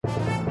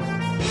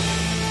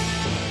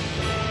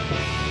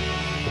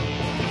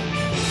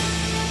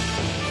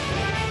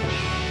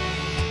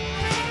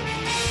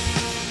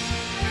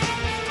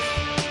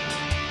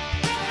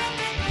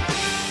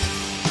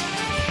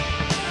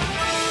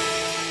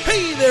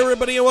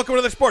everybody, and welcome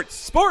to the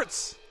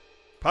Sports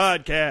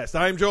Podcast.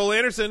 I'm Joel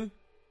Anderson.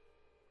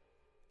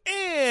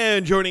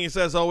 And joining us,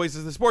 as always,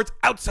 is the Sports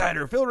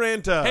Outsider, Phil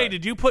Ranta. Hey,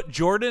 did you put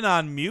Jordan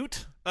on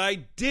mute? I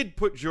did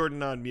put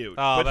Jordan on mute.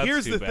 Oh, but that's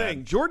here's too the bad.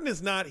 thing. Jordan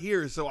is not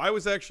here, so I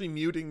was actually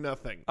muting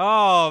nothing.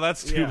 Oh,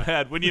 that's too Yeah.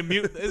 bad. When you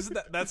mute, isn't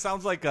that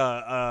sounds like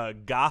a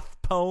goth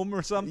poem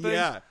or something?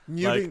 Yeah,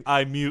 muting. Like,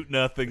 I mute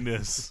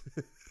nothingness.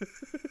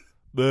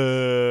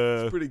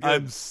 Pretty good.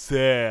 I'm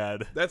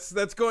sad.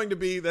 That's going to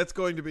be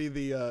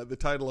the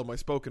title of my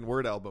spoken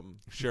word album.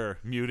 Sure,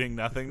 muting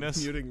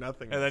nothingness. Muting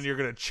nothingness. And then you're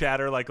gonna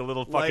chatter like a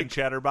little fucking Like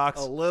chatterbox.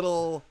 a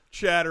little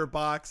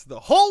chatterbox the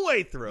whole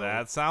way through.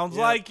 That sounds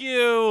Yep. like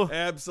you.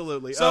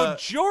 Absolutely. So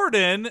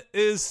Jordan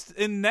is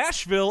in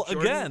Nashville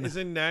Jordan again. is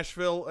in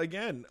Nashville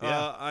again.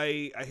 Yeah.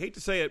 I hate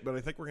to say it, but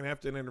I think we're gonna have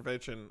to do an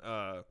intervention.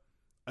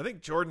 I think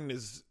Jordan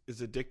is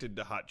addicted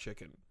to hot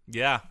chicken.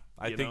 Yeah,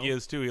 I You think know? he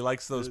is too. He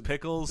likes those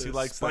pickles. The He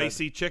likes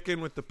spicy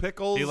chicken with the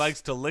pickles. He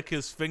likes to lick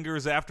his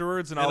fingers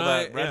afterwards and all And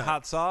that I- red yeah.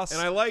 hot sauce.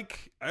 and I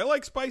like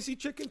spicy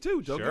chicken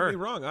too. Don't Sure. get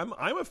me wrong.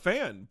 I'm a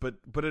fan, but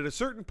at a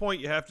certain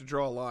point you have to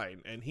draw a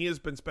line. And he has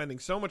been spending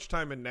so much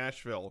time in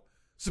Nashville,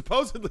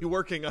 supposedly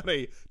working on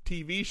a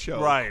TV show,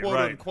 Right, quote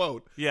right.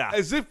 unquote. Yeah.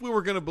 As if we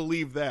were going to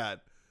believe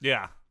that.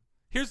 Yeah.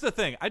 Here's the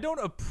thing. I don't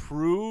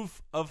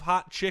approve of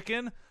hot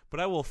chicken, but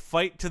I will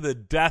fight to the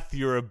death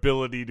your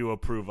ability to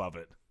approve of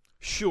it.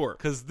 Sure.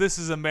 Because this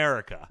is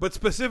America. But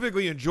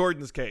specifically in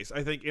Jordan's case,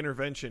 I think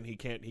intervention. He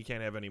can't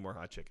have any more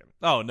hot chicken.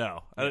 Oh,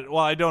 no.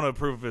 I don't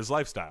approve of his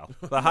lifestyle.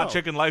 The hot No.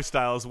 chicken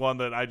lifestyle is one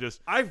that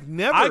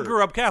I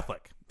grew up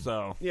Catholic,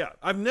 so. Yeah,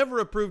 I've never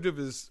approved of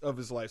his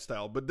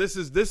lifestyle, but this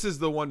is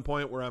the one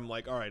point where I'm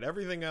like, all right,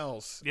 everything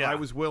else Yeah. I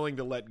was willing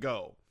to let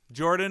go.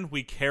 Jordan,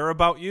 we care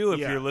about you. If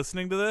Yeah. you're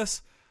listening to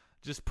this,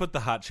 just put the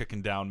hot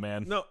chicken down,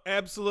 man. No,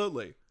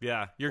 absolutely.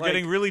 Yeah. You're Like,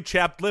 getting really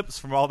chapped lips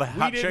from all the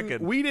hot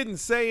chicken. We didn't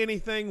say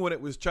anything when it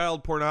was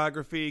child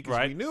pornography because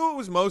Right. we knew it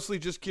was mostly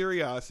just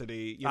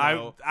curiosity. You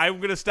know, I'm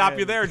going to stop you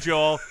And- there,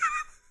 Joel.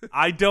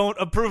 I don't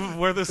approve of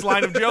where this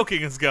line of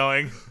joking is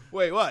going.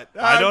 wait, what?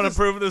 I don't just,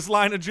 approve of this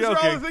line of these are all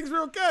joking. the things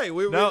were okay.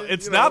 No,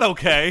 it's not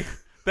okay.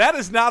 That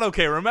is not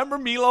okay. Remember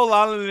Milo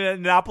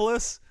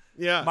Yiannopoulos?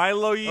 Yeah,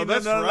 Milo Oh,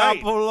 that's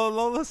right.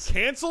 Yiannopoulos?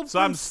 Canceled. So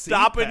I'm from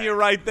stopping CPAC. you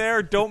right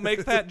there. Don't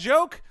make that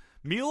joke.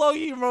 Milo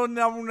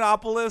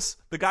Yiannopoulos,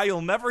 the guy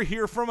you'll never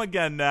hear from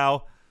again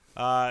now,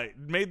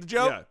 made the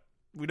joke. Yeah.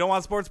 We don't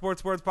want sports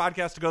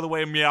podcast to go the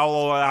way of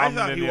Milo. I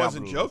thought he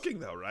wasn't joking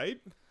though, right?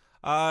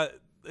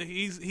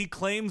 He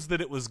claims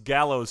that it was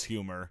gallows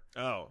humor.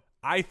 Oh.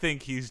 I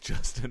think he's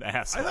just an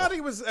asshole. I thought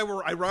he was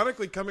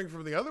ironically coming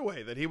from the other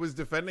way, that he was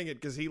defending it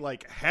because he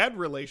had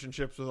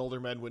relationships with older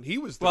men when he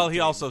was 13. Well, he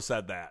also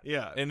said that.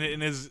 Yeah. In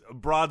his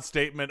broad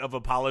statement of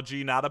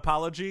apology, not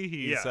apology,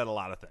 he Yeah. said a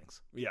lot of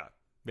things. Yeah.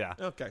 Yeah.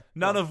 Okay.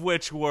 None Well, of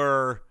which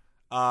were,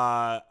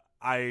 I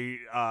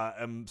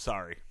am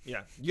sorry.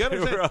 Yeah. You There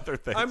understand? were other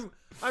things.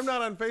 I'm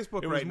not on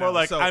Facebook It right was more now.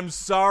 like, so I'm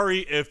sorry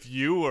if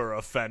you were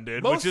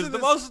offended, Most which is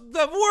of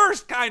the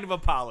worst kind of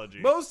apology.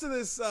 most of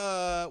this.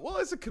 Well,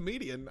 as a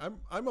comedian,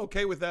 I'm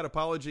okay with that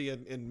apology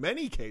in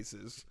many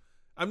cases.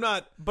 I'm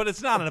not. But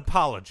it's not an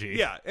apology.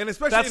 Yeah, and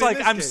especially That's in like,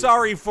 this I'm case,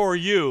 sorry for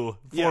you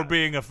for Yeah.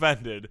 being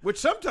offended. Which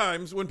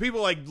sometimes when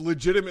people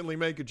legitimately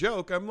make a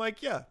joke, I'm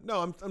like, yeah,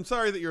 no, I'm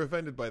sorry that you're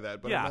offended by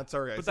that, but I'm not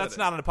sorry. But said that's it.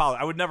 not an apology.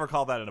 I would never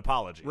call that an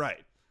apology.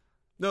 right.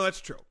 No,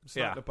 that's true. It's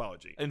Yeah. not an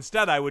apology.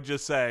 Instead, I would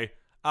just say,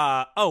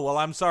 oh, well,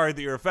 I'm sorry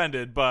that you're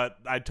offended, but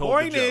I told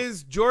Point the joke.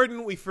 is,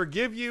 Jordan, we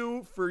forgive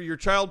you for your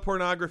child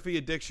pornography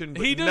addiction,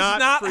 but He does not,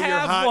 not for your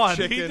have hot one.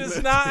 chicken. He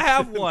does not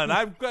have one.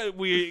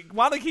 We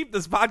want to keep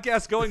this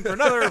podcast going for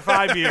another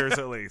 5 years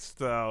at least.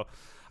 So,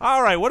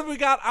 all right, what have we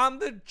got on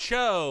the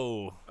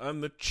show?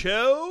 On the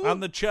show? On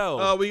the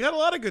show. We got a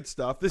lot of good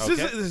stuff. This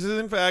Okay. is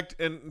in fact,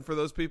 and for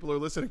those people who are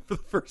listening for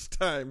the first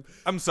time,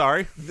 I'm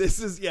sorry. this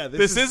is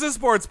This is a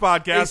sports a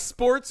podcast.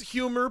 sports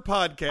humor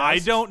podcast. I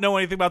don't know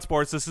anything about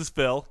sports. This is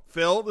Phil.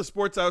 Phil, the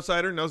sports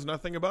outsider, knows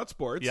nothing about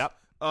sports. Yep.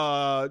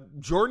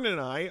 Jordan and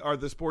I are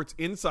the sports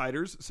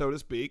insiders, so to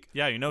speak.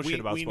 Yeah, you know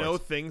shit about we sports. know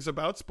things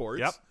about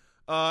sports. Yep.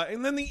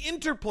 And then the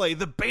interplay,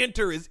 the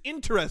banter is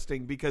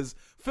interesting because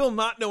Phil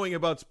not knowing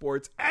about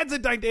sports adds a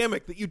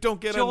dynamic that you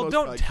don't get on Joel, most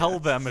don't podcasts. tell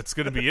them it's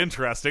going to be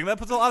interesting. That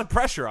puts a lot of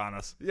pressure on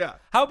us. Yeah.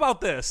 How about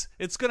this?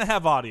 It's going to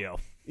have audio.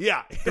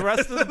 Yeah. The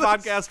rest of the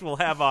podcast will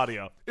have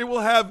audio. It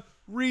will have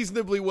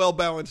reasonably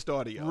well-balanced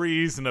audio.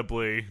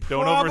 Reasonably.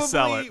 Don't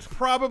oversell it.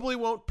 Probably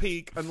won't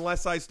peak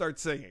unless I start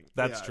singing.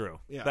 That's Yeah. true.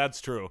 Yeah. That's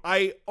true.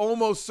 I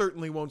almost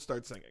certainly won't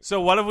start singing.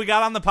 So what have we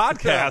got on the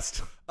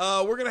podcast?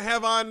 We're going to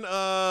have on,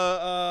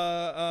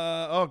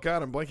 oh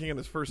God, I'm blanking on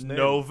his first name.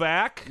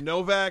 Novak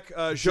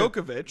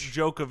Djokovic.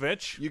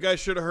 Djokovic. You guys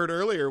should have heard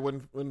earlier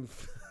when when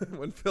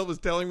Phil was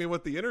telling me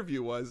what the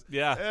interview was.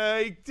 Yeah.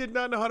 He did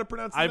not know how to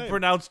pronounce the I name.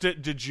 pronounced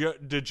it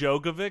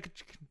Djokovic.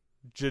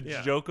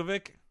 Yeah.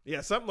 Djokovic.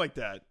 Yeah, something like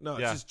that. No,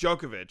 Yeah. it's just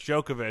Djokovic.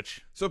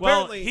 Djokovic. So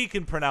well, apparently- he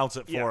can pronounce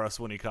it for Yeah. us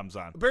when he comes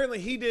on. Apparently,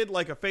 he did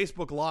like a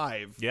Facebook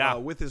Live Yeah.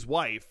 with his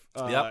wife.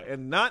 Yep.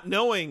 And not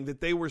knowing that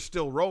they were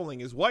still rolling,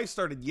 his wife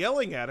started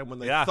yelling at him when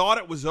they Yeah. thought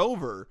it was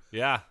over.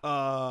 Yeah.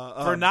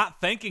 For For not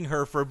thanking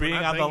her for being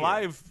not on the thanking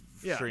her. live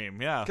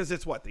stream. Yeah. Because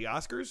it's what, the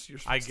Oscars? You're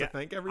I supposed get. to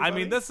thank everybody? I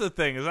mean, that's the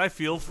thing is I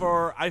feel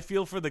for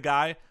the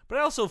guy, but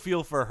I also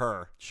feel for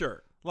her.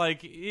 Sure.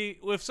 Like,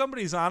 if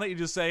somebody's on it, you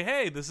just say,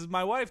 hey, this is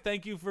my wife.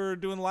 Thank you for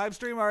doing the live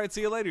stream. All right,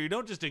 see you later. You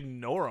don't just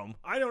ignore them.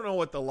 I don't know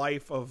what the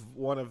life of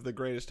one of the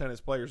greatest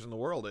tennis players in the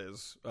world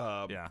is.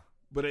 Yeah.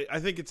 But I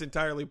think it's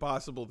entirely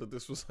possible that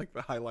this was like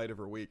the highlight of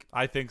her week.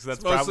 I think so. That's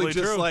It's mostly probably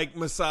just true. like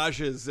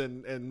massages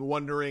and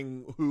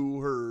wondering who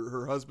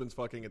her husband's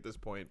fucking at this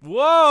point.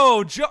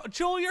 Whoa,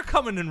 Joel, you're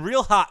coming in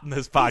real hot in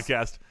this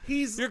podcast.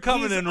 You're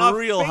coming in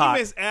real hot.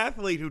 He's a famous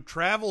athlete who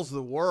travels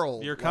the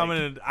world. You're coming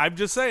in. I'm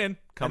just saying, And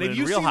coming have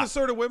in you real seen hot. the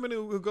sort of women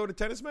who go to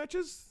tennis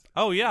matches?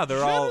 Oh yeah,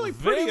 they're all generally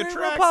pretty very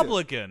attractive.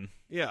 Republican.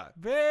 Yeah.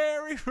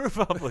 Very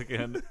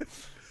Republican.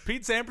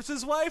 Pete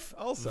Sampras's wife,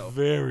 Also.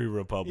 very Yeah.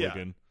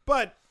 Republican.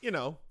 But, you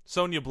know,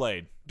 Sonya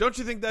Blade. don't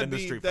you think that'd In the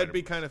be Street that'd Fighter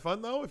be kind of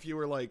fun though if you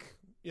were like,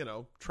 you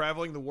know,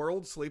 traveling the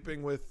world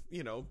sleeping with,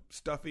 you know,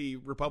 stuffy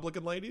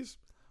Republican ladies?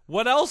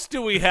 What else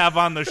do we have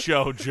on the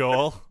show,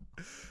 Joel?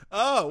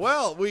 Oh,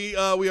 well, we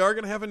are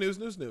going to have a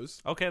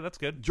news. Okay, that's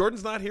good.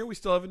 Jordan's not here. We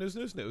still have a news.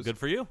 Good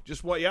for you.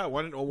 Just want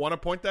to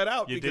point that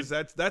out You because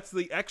did- that's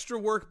the extra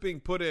work being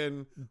put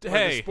in by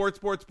Hey.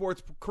 the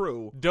sports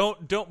crew.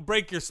 Don't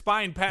break your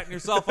spine patting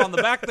yourself on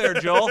the back there,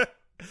 Joel.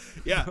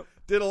 Yeah,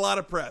 did a lot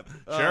of prep.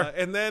 Sure.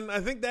 And then I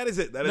think that is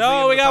it. That is the end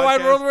No, of we the got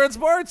Wide podcast. World Word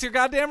Sports. You're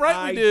goddamn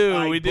right we do.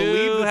 I We believe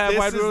do that have this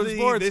Wide is World the-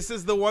 Sports. This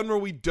is the one where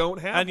we don't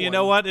have And you one.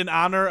 know what? In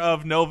honor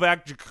of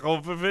Novak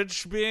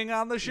Djokovic being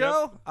on the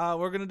show,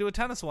 we're going to do a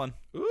tennis one.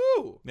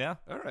 Ooh. Yeah.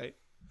 All right.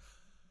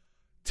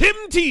 Tim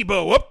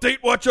Tebow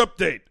update, watch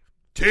update.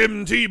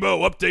 Tim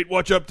Tebow update,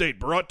 watch update.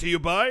 Brought to you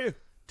by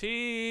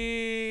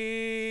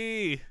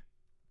Tea.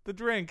 The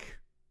drink.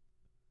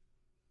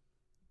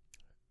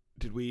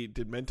 Did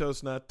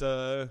Mentos not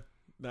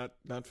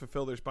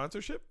fulfill their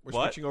sponsorship? We're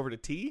What? switching over to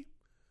tea,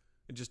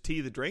 and just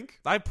tea the drink.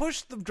 I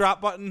pushed the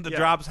drop button. The Yeah.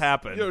 drops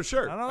happen. You know,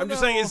 sure. I don't I'm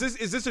just know. saying,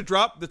 is this a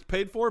drop that's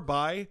paid for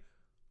by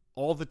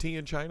all the tea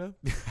in China?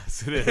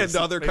 Yes, it is.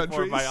 And other Paid for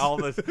countries? by all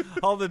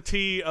the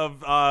tea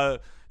of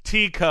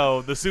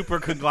Teaco, the super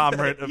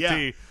conglomerate of Yeah.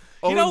 tea.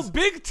 You know, Owns-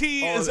 Big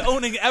T owns- is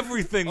owning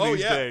everything Oh,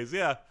 these yeah. days.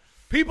 Yeah.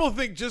 People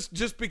think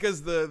just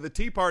because the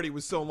Tea Party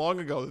was so long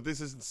ago that this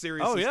isn't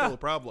seriously Oh, yeah. still a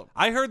problem.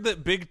 I heard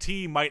that Big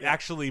T might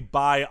actually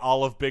buy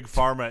all of Big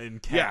Pharma in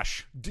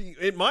cash.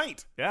 It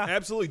might. Yeah.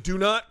 Absolutely. Do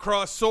not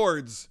cross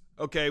swords,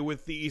 okay,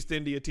 with the East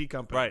India Tea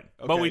Company. Right.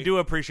 Okay? But we do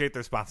appreciate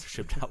their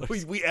sponsorship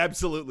dollars. We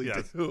absolutely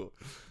Yes. do.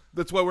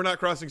 That's why we're not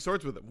crossing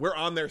swords with them. We're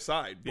on their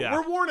side. But Yeah.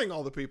 we're warning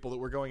all the people that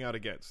we're going out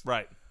against.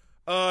 Right.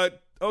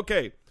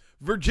 Okay.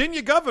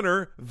 Virginia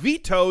governor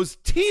vetoes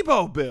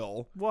Tebow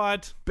bill,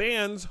 What?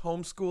 bans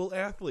homeschool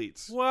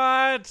athletes.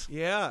 What?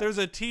 Yeah. There's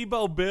a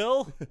Tebow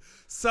bill?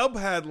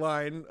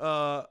 Sub-headline,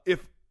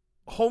 if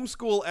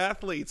homeschool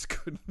athletes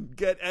couldn't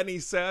get any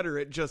sadder,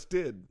 it just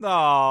did.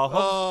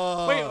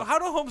 No. Wait, how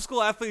do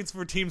homeschool athletes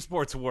for team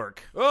sports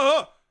work?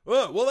 Well,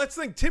 let's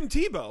think. Tim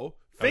Tebow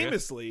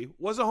famously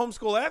was a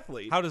homeschool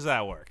athlete. How does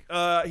that work?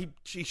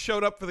 He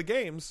showed up for the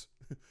games,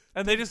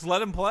 And they just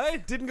let him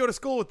play? didn't go to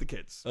school with the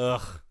kids.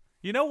 Ugh.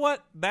 You know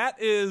what?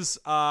 That is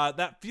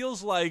that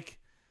feels like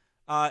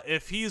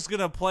if he's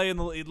gonna play in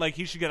the like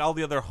he should get all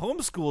the other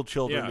homeschool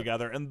children Yeah.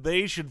 together and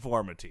they should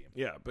form a team.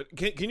 Yeah, but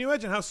can you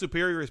imagine how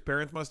superior his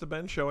parents must have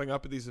been showing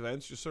up at these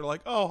events? Just sort of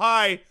like, oh,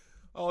 hi,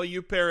 all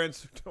you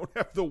parents who don't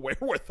have the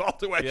wherewithal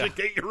to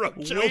educate your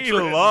own children. We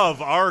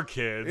love our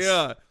kids.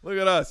 Yeah, look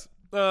at us.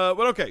 But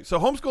okay, so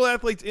homeschool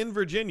athletes in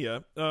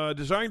Virginia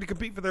desiring to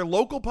compete for their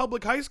local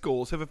public high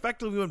schools have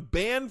effectively been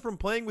banned from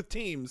playing with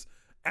teams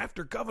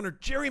after Governor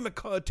Terry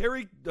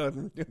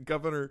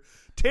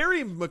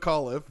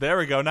McAuliffe. There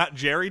we go. Not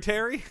Jerry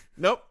Terry.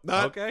 Nope,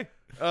 not Okay.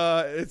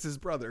 It's his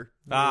brother.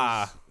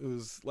 Ah. It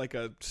was like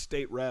a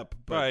state rep,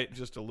 but Right.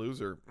 just a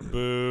loser.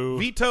 Boo.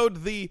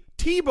 Vetoed the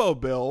Tebow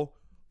bill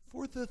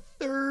for the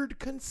third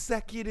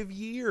consecutive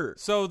year.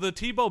 So the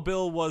Tebow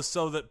bill was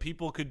so that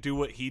people could do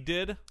what he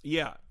did,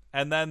 Yeah.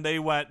 and then they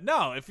went,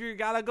 no, if you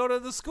gotta go to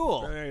the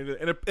school.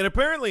 And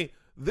apparently,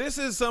 this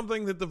is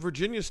something that the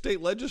Virginia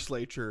state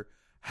legislature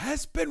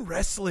has been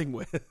wrestling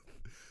with.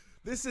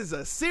 This is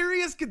a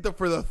serious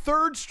for the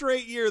third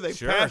straight year they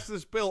Sure. passed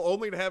this bill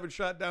only to have it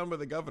shot down by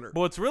the governor.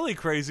 But what's really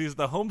crazy is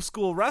the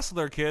homeschool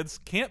wrestler kids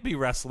can't be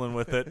wrestling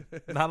with it.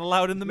 Not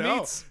allowed in the No,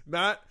 meets.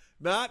 not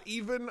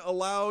even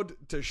allowed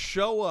to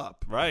show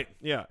up. Right.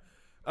 Yeah.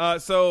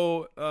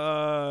 Who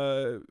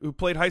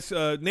played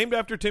named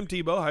after Tim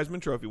Tebow,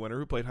 Heisman Trophy winner,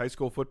 who played high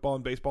school football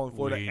and baseball in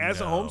Florida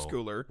as a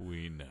homeschooler.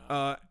 We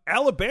know.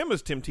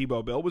 Alabama's Tim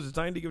Tebow bill was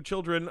designed to give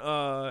children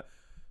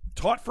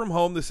taught from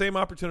home the same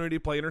opportunity to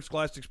play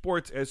interscholastic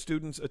sports as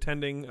students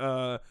attending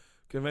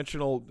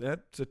conventional.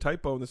 That's a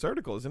typo in this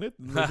article, isn't it?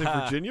 Was it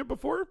Virginia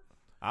before?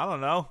 I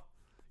don't know.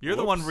 You're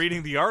the one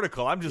reading the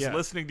article. I'm just Yeah.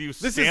 listening to you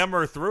This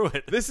stammer through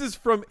it. This is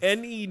from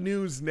NE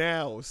News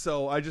Now,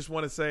 so I just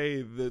want to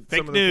say that Fake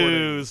some of the reporting-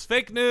 news.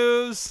 Fake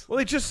news. Well,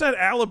 they just said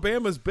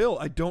Alabama's bill.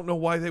 I don't know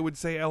why they would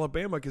say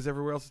Alabama because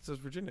everywhere else it says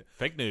Virginia.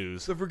 Fake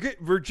news. The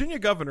Virginia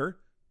governor,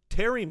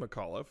 Terry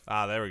McAuliffe,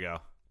 There we go.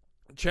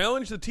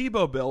 challenged the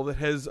Tebow bill that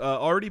has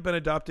already been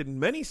adopted in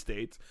many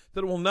states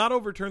that will not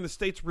overturn the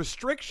state's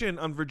restriction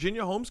on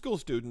Virginia homeschool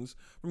students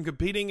from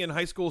competing in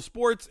high school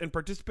sports and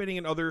participating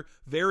in other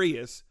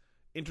various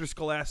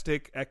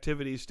interscholastic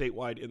activities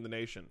statewide in the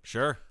nation.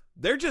 Sure.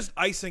 They're just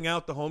icing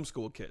out the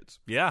homeschool kids.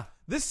 Yeah.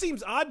 This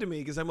seems odd to me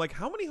because I'm like,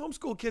 how many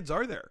homeschool kids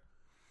are there?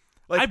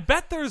 I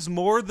bet there's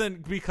more than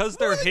because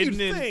they're More than hidden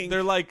you'd in think.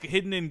 they're like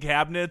hidden in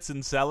cabinets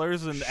and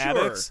cellars and Sure.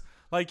 attics.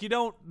 Like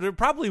they're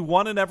probably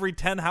 1 in every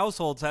 10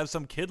 households have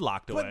some kid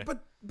locked away.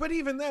 But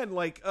even then,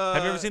 like,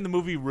 Have you ever seen the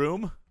movie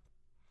Room?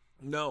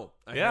 No,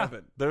 I Yeah.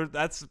 haven't.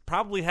 That's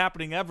probably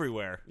happening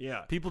everywhere.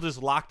 Yeah. People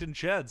just locked in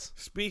sheds.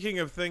 Speaking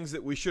of things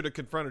that we should have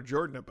confronted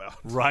Jordan about,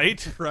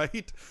 Right?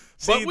 right?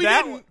 See, But we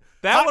that didn't.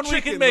 that Hot one we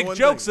chicken, can the make one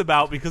jokes thing.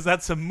 about because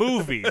that's a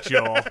movie,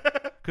 Joel.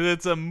 Because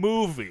it's a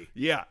movie.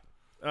 Yeah.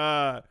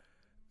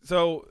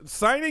 So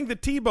signing the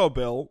Tebow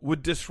bill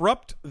would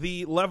disrupt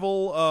the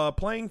level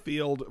playing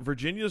field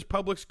Virginia's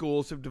public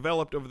schools have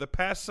developed over the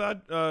past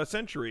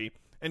century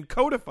and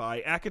codify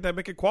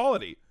academic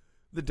equality,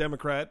 the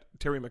Democrat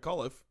Terry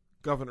McAuliffe,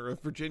 governor of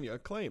Virginia,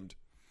 claimed.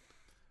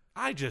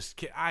 I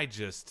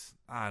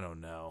don't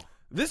know.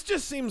 This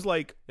just seems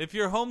like If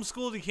you're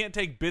homeschooled, you can't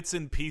take bits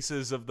and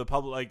pieces of the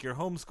public. Like, you're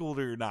homeschooled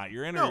or you're not.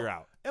 You're in or no, you're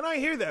out. and I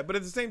hear that, but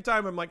at the same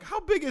time, I'm like,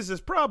 how big is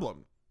this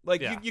problem?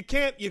 Like, Yeah. you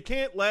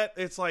can't let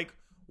it's like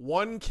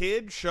one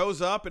kid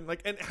shows up and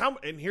like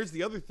and here's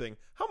the other thing: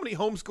 how many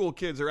homeschool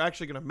kids are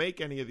actually going to make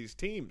any of these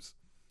teams?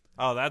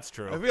 Oh, that's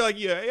true. I feel like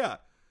yeah.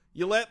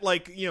 You let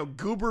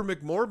Goober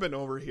McMorban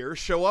over here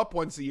show up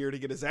once a year to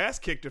get his ass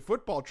kicked at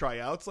football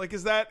tryouts. Like,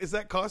 is that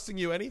costing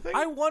you anything?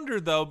 I wonder,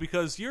 though,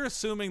 because you're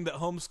assuming that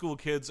homeschool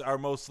kids are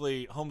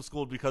mostly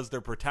homeschooled because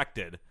they're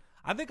protected.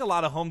 I think a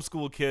lot of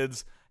homeschool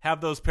kids have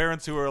those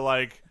parents who are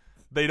like,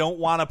 they don't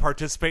want to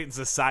participate in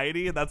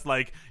society. And that's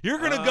like, you're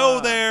going to go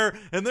there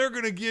and they're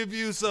going to give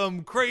you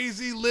some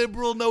crazy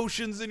liberal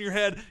notions in your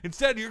head.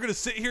 Instead, you're going to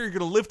sit here, you're going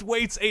to lift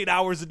weights 8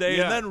 hours a day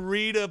Yeah. and then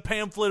read a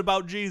pamphlet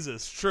about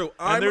Jesus. True.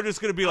 And they're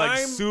just going to be like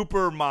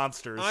super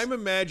monsters. I'm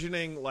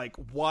imagining like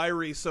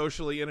wiry,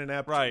 socially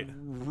inept, Right.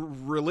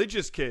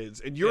 religious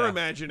kids, and you're Yeah.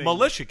 imagining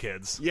militia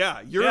kids.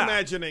 Yeah, you're Yeah.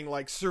 imagining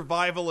like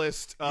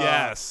survivalist,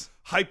 Yes.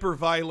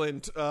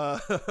 hyper-violent,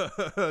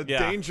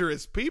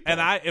 dangerous people.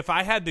 And if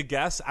I had to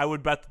guess, I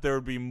would bet that there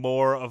would be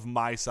more of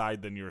my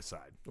side than your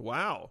side.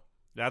 Wow.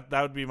 That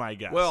would be my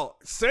guess. Well,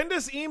 send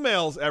us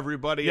emails,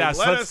 everybody. yes,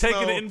 and let let's us take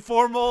know. an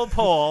informal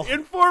poll.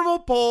 Informal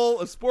poll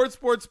of sports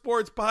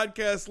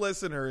podcast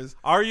listeners.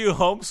 Are you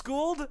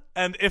homeschooled?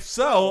 And if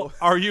so, Oh.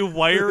 are you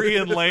wiry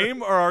and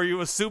lame, or are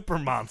you a super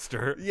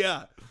monster?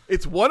 Yeah,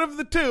 it's one of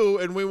the two,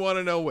 and we want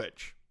to know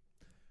which.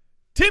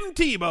 Tim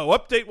Tebow,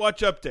 Update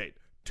Watch Update.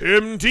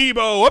 Tim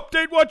Tebow,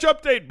 Update Watch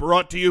Update,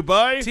 brought to you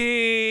by...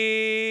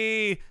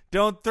 Tea.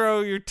 Don't throw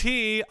your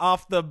tea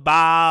off the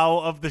bow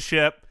of the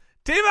ship.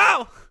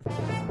 Tebow!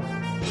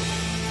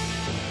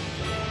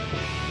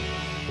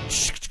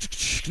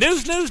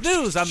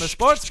 News on the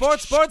Sports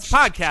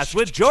podcast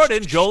with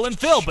Jordan, Joel, and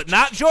Phil, but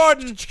not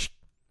Jordan.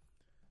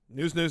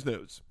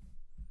 News.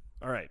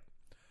 All right.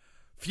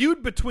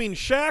 Feud between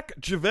Shaq,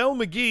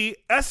 JaVale McGee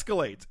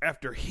escalates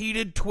after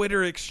heated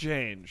Twitter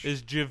exchange.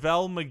 Is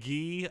JaVale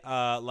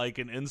McGee like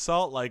an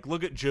insult? Like,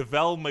 look at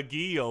JaVale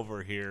McGee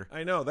over here.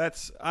 I know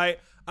that's I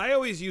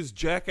always use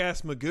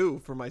Jackass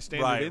Magoo for my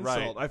standard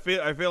insult. right.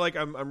 I feel like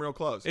I'm real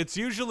close. It's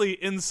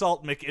usually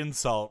insult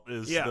McInsult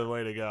is the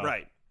way to go.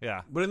 Right.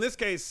 Yeah. But in this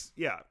case,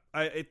 yeah,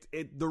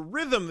 the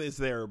rhythm is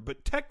there,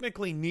 but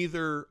technically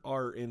neither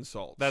are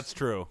insults. That's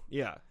true.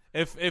 yeah.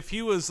 If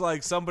he was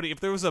like somebody, if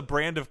there was a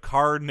brand of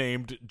car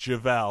named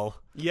JaVale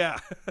Yeah.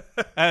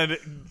 and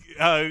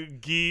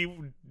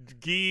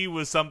Guy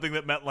was something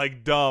that meant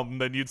like dumb,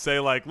 then you'd say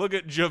like, look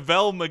at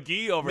JaVale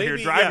McGee over here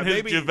Maybe, driving yeah,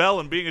 his maybe- JaVale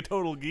and being a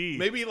total Guy.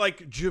 Maybe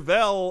like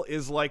JaVale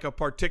is like a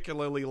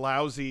particularly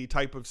lousy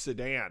type of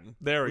sedan.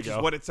 There we which go.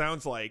 is what it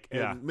sounds like. And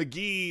Yeah.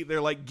 McGee,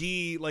 they're like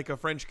Guy, like a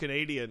French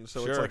Canadian,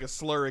 so it's Sure. like a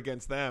slur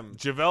against them.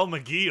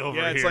 JaVale McGee over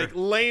Yeah, here. it's like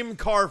lame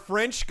car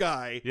French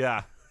guy.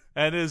 yeah.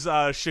 And is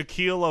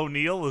Shaquille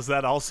O'Neal, is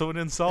that also an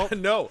insult?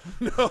 No,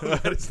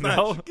 that is not.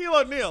 No?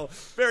 Shaquille O'Neal,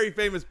 very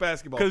famous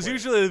basketball player. Because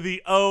usually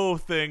the O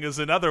thing is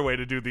another way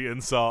to do the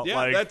insult. Yeah,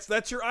 like,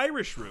 that's your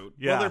Irish root.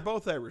 Yeah. Well, they're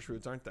both Irish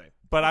roots, aren't they?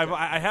 but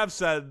I have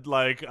said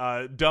like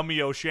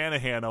Dummy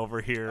O'Shanahan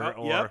over here.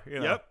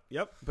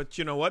 Yep. But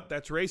you know what?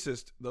 That's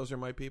racist. Those are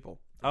my people.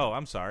 Oh,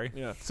 I'm sorry.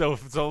 Yeah. So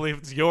if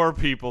it's your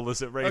people,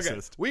 is it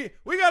racist? Okay,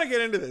 we got to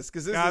get into this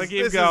because Gotta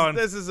keep going.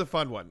 this is a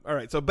fun one. All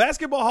right, so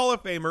Basketball Hall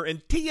of Famer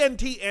and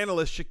TNT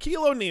analyst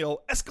Shaquille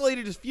O'Neal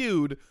escalated his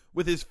feud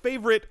with his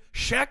favorite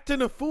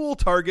Shaqtin' a Fool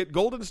target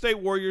Golden State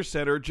Warriors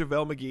center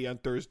JaVale McGee on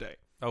Thursday.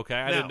 Okay,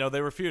 I Now- didn't know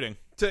they were feuding.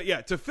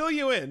 To fill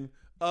you in,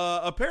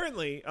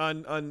 apparently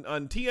on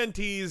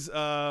TNT's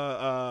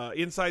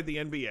Inside the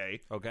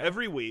NBA, Okay.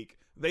 every week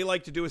they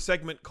like to do a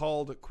segment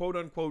called "quote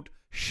unquote"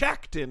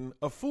 Shaqtin'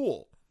 a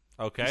Fool.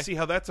 Okay. You see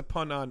how that's a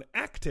pun on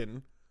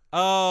actin'?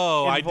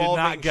 Oh, I did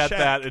involving not get Shaq.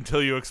 that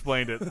until you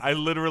explained it. I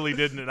literally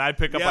didn't, and I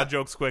pick up Yeah. on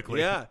jokes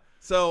quickly. Yeah.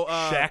 So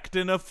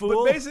Shaqtin' a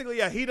fool? But basically,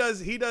 yeah, he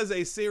does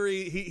a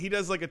series. He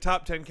does like a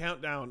top 10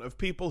 countdown of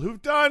people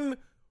who've done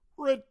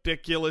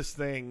ridiculous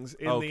things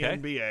in the Okay.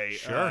 NBA.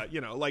 Sure.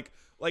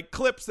 Like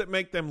clips that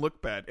make them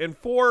look bad. And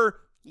for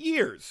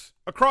years,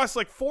 across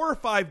like 4 or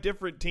 5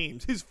 different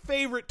teams, his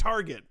favorite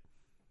target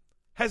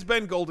has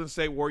been Golden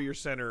State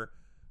Warriors center,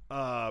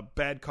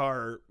 Bad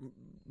Car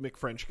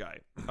McFrench guy.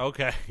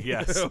 Okay,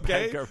 yes.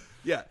 Okay. Bad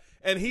Yeah.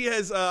 And he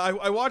has.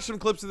 I watched some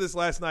clips of this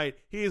last night.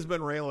 He has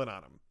been railing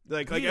on him.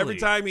 Like every Really?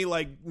 time he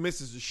like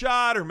misses a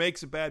shot or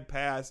makes a bad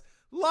pass,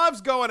 loves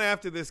going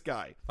after this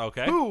guy.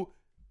 Okay. Who,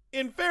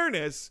 in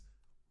fairness,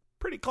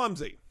 pretty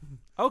clumsy.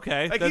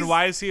 Okay, Like, then he's-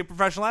 why is he a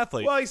professional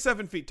athlete? Well, he's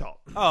 7 feet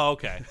tall. Oh,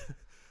 okay.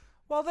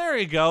 Well, there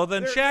you go.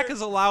 Then They're- Shaq they're-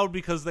 is allowed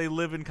because they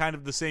live in kind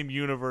of the same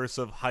universe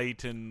of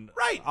height and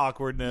Right.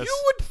 awkwardness.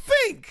 You would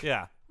think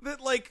Yeah. that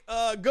like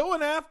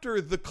going after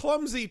the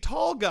clumsy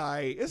tall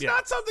guy is Yeah.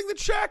 not something that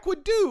Shaq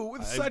would do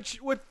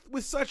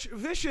with such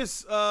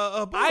vicious I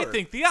allure.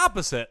 think the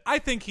opposite. I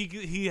think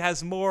he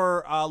has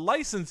more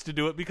license to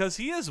do it because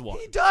he is one.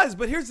 He does,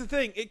 but here's the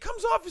thing: it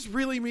comes off as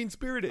really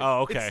mean-spirited.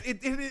 Oh, okay.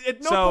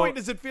 At no So- point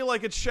does it feel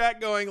like it's Shaq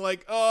going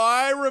like, "Oh,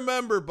 I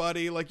remember,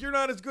 buddy. Like you're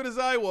not as good as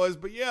I was,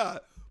 but yeah,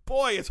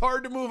 boy, it's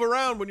hard to move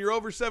around when you're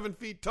over 7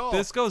 feet tall."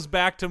 This goes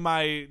back to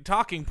my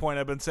talking point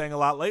I've been saying a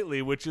lot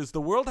lately, which is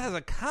the world has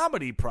a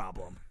comedy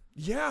problem.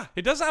 yeah,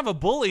 It doesn't have a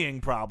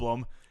bullying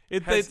problem.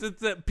 It's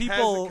that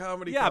people, has a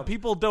comedy yeah, problem.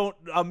 people don't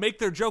make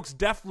their jokes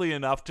deftly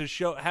enough to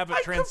have it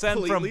I transcend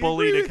from completely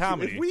bully agree to with you.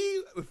 comedy.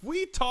 If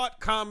we taught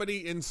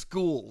comedy in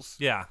schools,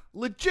 Yeah,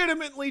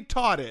 legitimately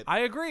taught it, I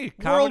agree.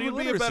 World Comedy would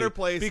be a literacy. better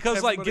place.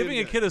 Because like Everybody giving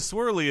a would kid a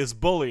swirly is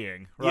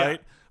bullying, right?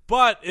 Yeah.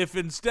 But if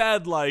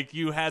instead like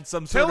you had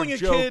some sort telling of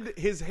a joke, kid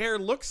his hair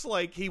looks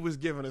like he was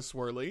given a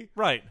swirly,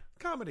 right,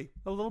 comedy.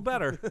 a little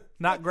better,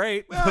 not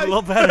great, Well, but a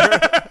little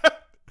better.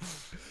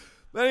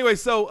 Anyway,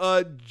 so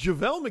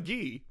JaVale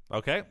McGee.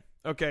 Okay,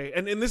 Okay,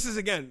 and this is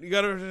again, you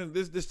got to understand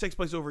this takes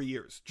place over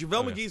years.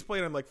 JaVale Okay. McGee's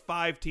played on like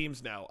 5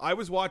 teams now. I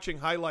was watching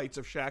highlights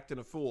of Shaqtin'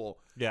 a Fool.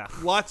 yeah,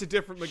 Lots of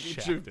different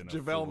Shaqtin' a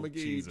JaVale Fool, McGee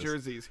Jesus.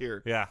 jerseys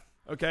here. yeah.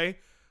 Okay,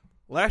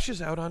 lashes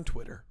out on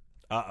Twitter,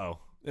 Uh-oh.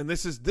 and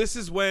this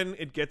is when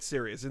it gets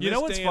serious. In You this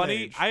know what's day and funny?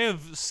 age- I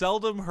have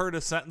seldom heard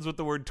a sentence with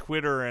the word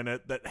Twitter in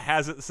it that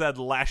hasn't said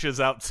lashes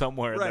out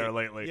somewhere in right, there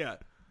lately. Yeah.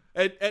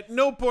 At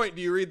no point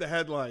do you read the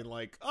headline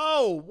like,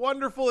 "Oh,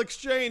 wonderful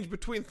exchange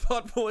between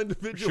thoughtful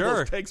individuals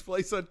Sure. takes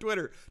place on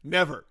Twitter."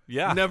 Never.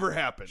 Yeah. Never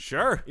happened.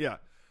 Sure. Yeah.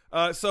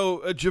 So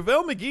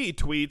JaVale McGee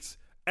tweets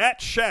at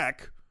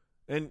Shaq,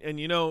 and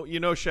you know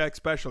Shaq's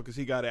special because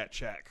he got at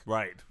Shaq.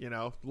 Right. You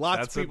know, lots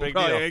That's a of people big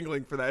probably deal.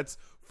 angling for that. It's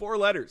 4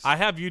 letters. I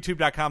have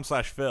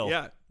youtube.com/Phil.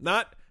 Yeah.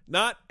 Not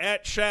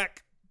at Shaq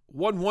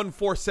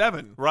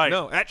 1147. Right.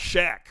 No, at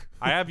Shaq.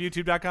 I have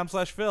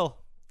youtube.com/Phil.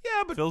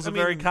 Yeah, but Phil's I a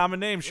very mean, common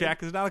name.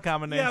 Shaq is not a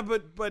common name. Yeah,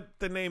 but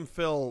the name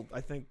Phil, I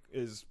think,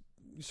 is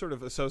sort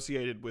of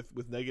associated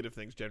with negative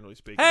things, generally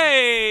speaking.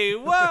 Hey,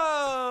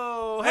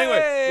 whoa. Anyway,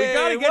 hey, we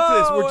got to get to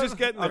this. We're whoa. just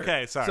getting there.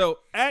 Okay, sorry. So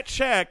at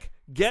Shaq,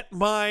 get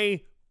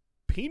my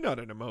peanut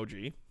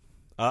emoji.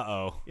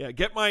 Uh-oh. Yeah,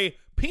 get my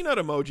peanut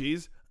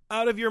emojis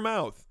out of your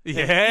mouth. And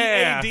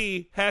Yeah.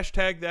 EAD,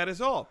 hashtag that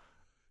is all.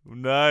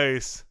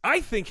 Nice.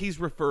 I think he's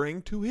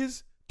referring to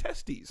his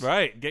testes.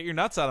 Right. Get your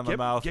nuts out of my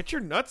mouth. Get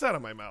your nuts out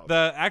of my mouth.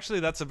 Actually,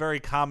 that's a very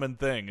common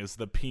thing, is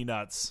the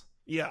peanuts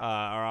yeah.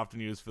 are often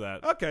used for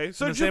that. Okay,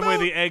 so In the same way JaVale-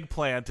 the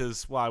eggplant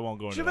is, well, I won't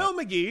go into JaVale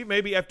McGee,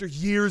 maybe after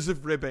years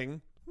of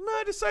ribbing,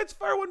 decides to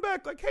fire one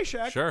back. Like, hey,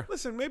 Shaq, Sure.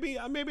 listen, maybe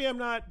I'm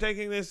not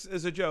taking this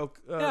as a joke.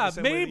 that. the Yeah,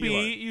 same way that maybe you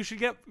are. you should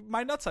get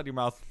my nuts out of your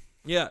mouth.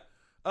 Yeah.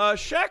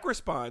 Shaq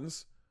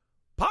responds,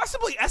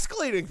 possibly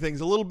escalating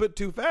things a little bit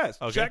too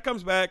fast. Okay. Shaq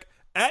comes back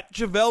at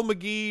JaVale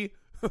McGee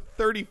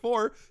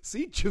 34.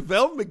 See,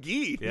 JaVale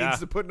McGee Yeah. needs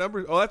to put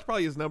numbers. Oh, that's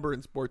probably his number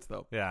in sports,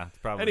 though. Yeah, it's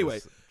probably Anyway,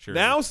 his jersey.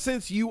 now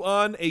since you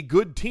on a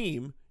good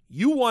team,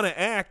 you want to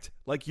act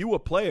like you a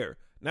player.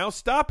 Now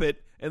stop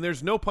it, and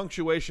there's no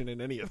punctuation in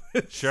any of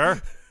this.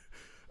 Sure.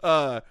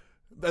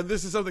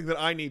 This is something that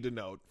I need to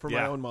note for my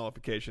Yeah. own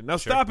mollification. Now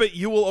Sure. stop it.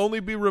 You will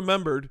only be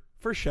remembered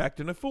for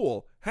Shaqtin' a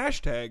Fool.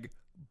 Hashtag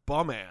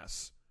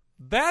bumass.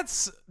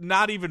 That's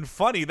not even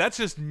funny. That's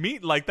just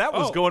meat. Like, that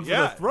was Oh, going for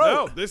yeah. the throat.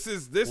 No, this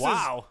is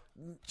Wow.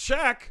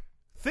 Shaq,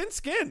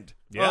 thin-skinned.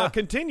 Yeah.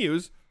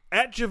 Continues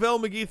at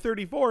JaVale McGee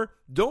 34.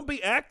 Don't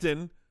be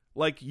acting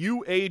like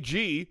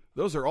UAG.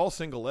 Those are all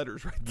single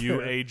letters right there.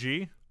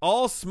 UAG?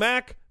 I'll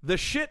smack the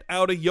shit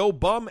out of yo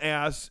bum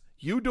ass.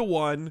 You the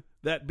one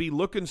that be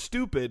looking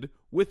stupid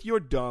with your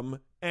dumb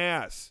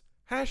ass.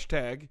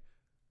 Hashtag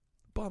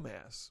bum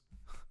ass.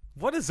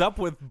 What is up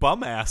with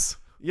bum ass?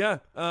 Yeah,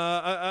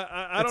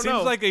 I It don't seems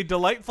know. like a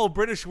delightful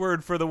British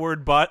word for the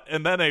word butt,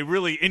 and then a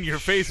really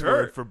in-your-face Sure.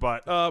 word for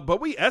butt.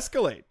 But we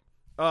escalate.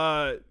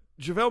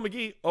 JaVale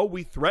McGee,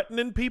 we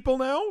threatening people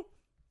now?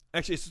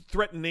 Actually, it's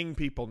threatening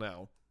people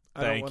now.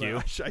 Thank you.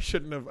 I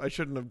shouldn't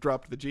have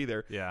dropped the G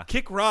there. Yeah.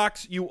 Kick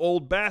rocks, you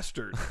old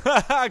bastard.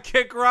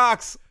 Kick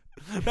rocks.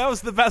 That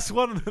was the best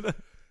one.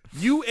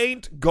 You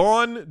ain't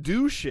gone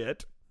do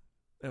shit.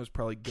 That was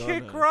probably gonna.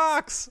 Kick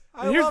rocks.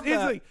 Here's love the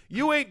that. thing.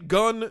 You ain't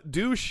gonna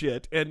do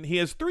shit. And he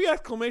has 3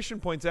 exclamation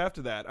points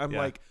after that. I'm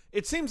like,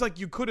 it seems like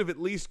you could have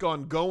at least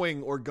gone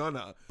going or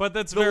gonna. But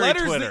that's the very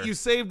letters Twitter. that you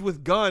saved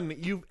with gun,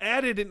 you've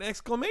added an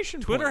exclamation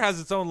Twitter point.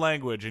 has its own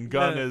language, and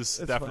gun Yeah, is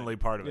it's definitely fine.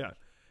 part of it. Yeah.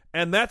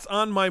 And that's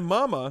on my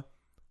mama.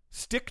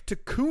 Stick to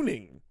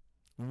cooning.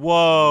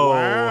 Whoa.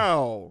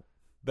 Wow.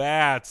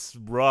 That's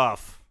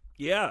rough.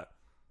 Yeah.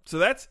 So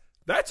that's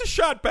a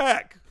shot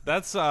back.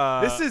 That's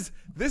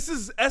This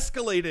is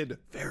escalated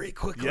very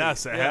quickly.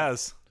 Yes, it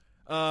has.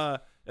 And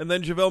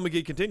then JaVale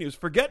McGee continues,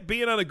 forget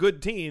being on a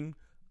good team.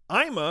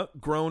 I'm a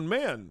grown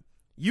man.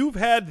 You've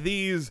had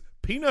these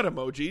peanut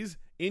emojis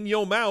in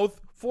your mouth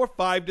for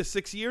 5 to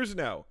 6 years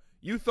now.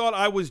 You thought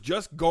I was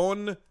just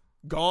gone,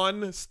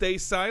 stay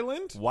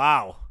silent?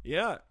 Wow.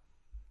 Yeah.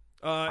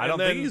 I don't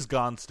think he's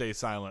gone. Stay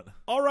silent.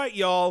 All right,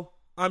 y'all.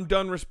 I'm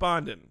done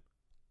responding.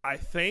 I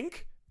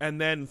think. And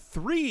then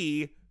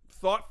 3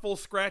 thoughtful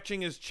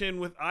scratching his chin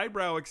with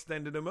eyebrow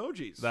extended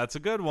emojis. That's a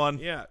good one.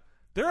 Yeah.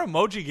 Their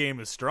emoji game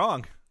is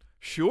strong.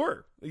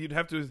 Sure. You'd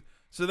have to.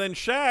 So then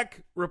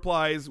Shaq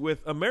replies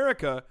with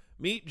America,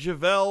 meet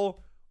JaVale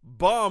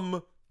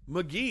Bum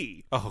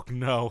McGee. Oh,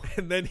 no.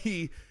 And then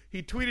he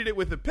tweeted it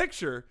with a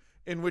picture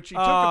in which he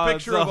took Oh, a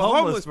it's picture a of a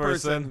homeless homeless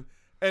person person.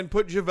 and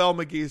put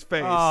JaVale McGee's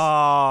face.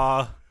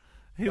 Aw.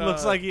 He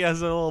looks like he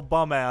has a little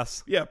bum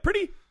ass. Yeah,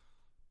 pretty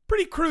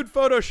crude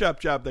Photoshop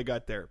job they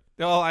got there.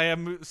 Well, I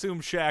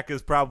assume Shaq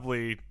is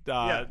probably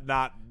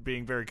not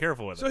being very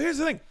careful with So it. here's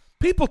the thing.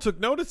 People took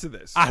notice of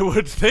this. I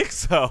would think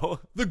so.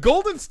 The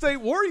Golden State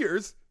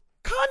Warriors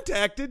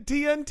contacted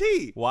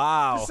TNT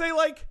Wow. to say,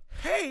 like,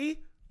 hey,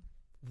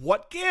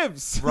 what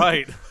gives?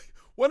 Right.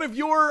 One of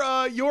your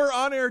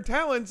on-air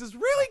talents is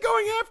really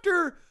going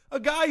after a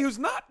guy who's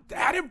not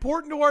that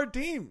important to our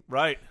team.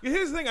 Right.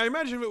 Here's the thing. I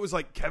imagine if it was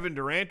like Kevin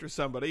Durant or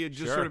somebody, it'd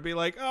just Sure. sort of be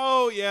like,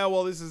 oh, yeah,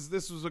 well, this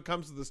is what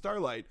comes to the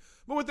Starlight.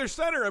 But with their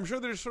center, I'm sure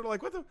they're just sort of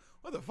like, what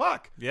the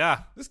fuck?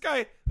 Yeah. This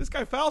guy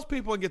fouls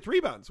people and gets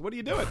rebounds. What are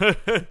you doing?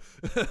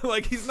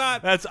 Like, he's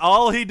not. That's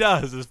all he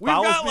does is We've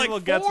fouls got people,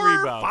 like gets 4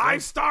 rebounds.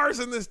 5 stars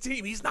in this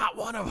team. He's not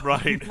one of them.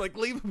 Right. Like,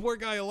 leave the poor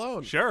guy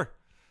alone. Sure.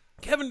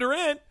 Kevin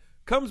Durant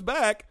comes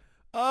back,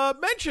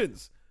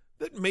 mentions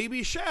that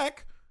maybe Shaq,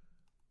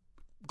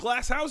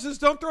 glass houses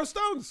don't throw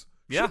stones.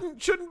 Yeah.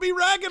 Shouldn't be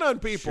ragging on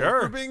people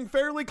Sure. for being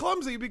fairly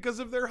clumsy because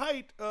of their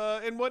height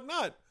and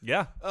whatnot.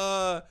 Yeah.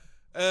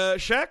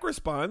 Shaq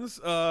responds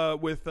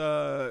with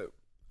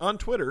on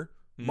Twitter,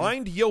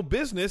 mind yo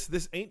business,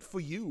 this ain't for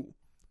you.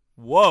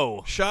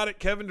 Whoa. Shot at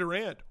Kevin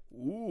Durant.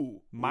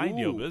 Ooh. Mind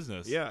Ooh. your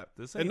business. Yeah.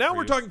 This ain't And now for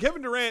we're you. talking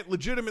Kevin Durant,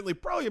 legitimately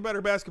probably a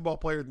better basketball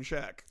player than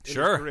Shaq in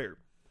Sure. his career.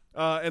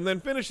 And then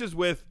finishes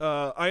with,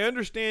 I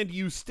understand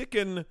you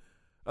sticking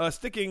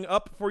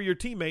up for your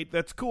teammate.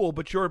 That's cool.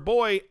 But your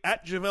boy,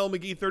 at JaVale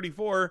McGee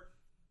 34,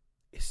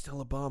 is still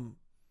a bum.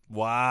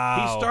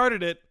 Wow. He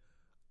started it.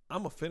 I'm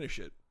going to finish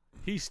it.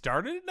 He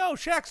started it? No,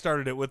 Shaq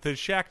started it with his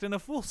Shaq in a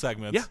Fool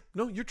segments. Yeah.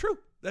 No, you're true.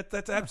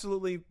 That's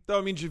absolutely. Though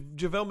I mean,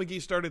 JaVale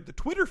McGee started the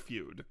Twitter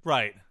feud.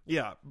 Right.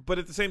 Yeah, but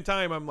at the same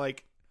time, I'm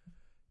like,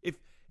 if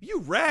you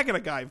ragging a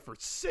guy for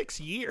 6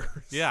 years,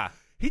 Yeah.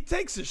 he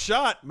takes a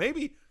shot.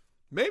 Maybe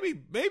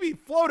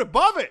float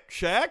above it,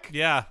 Shaq.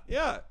 Yeah.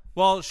 Yeah.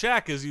 Well,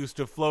 Shaq is used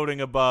to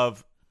floating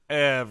above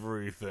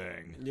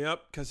everything.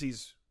 Yep. Because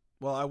he's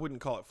I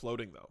wouldn't call it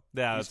floating though.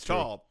 Yeah, he's that's true.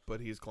 tall,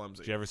 but he's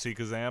clumsy. Did you ever see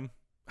Kazam?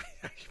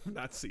 I've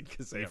not seen He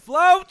Kazam.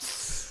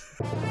 floats.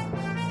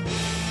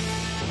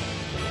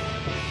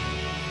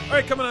 All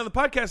right, coming on the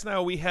podcast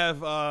now, we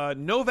have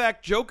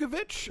Novak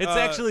Djokovic. It's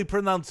actually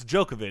pronounced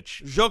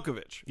Djokovic.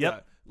 Djokovic. Yep. Yeah.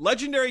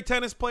 Legendary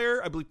tennis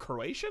player, I believe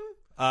Croatian.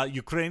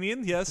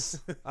 Ukrainian, yes.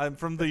 I'm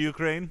from the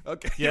Ukraine.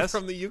 Okay, Yes.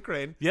 from the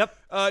Ukraine. Yep.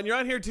 And you're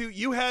on here too.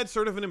 You had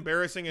sort of an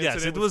embarrassing incident.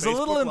 Yes, it with was a Facebook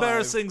little Live.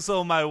 embarrassing.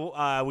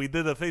 So we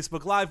did a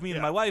Facebook Live, me and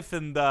Yeah. my wife,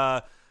 and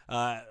I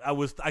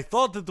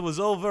thought that it was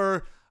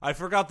over. I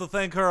forgot to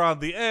thank her on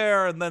the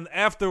air, and then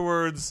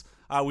afterwards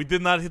we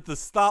did not hit the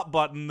stop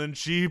button, and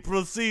she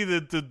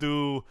proceeded to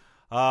do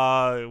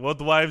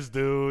what wives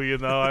do. You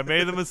know, I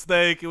made a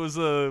mistake. It was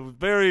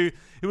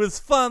it was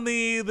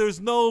funny. There's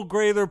no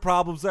greater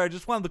problems there. I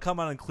just wanted to come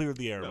on and clear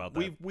the air about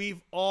that.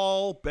 We've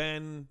all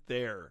been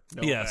there.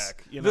 Novak, Yes.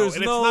 you know? There's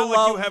and no it's not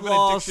like you love have an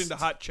lost. addiction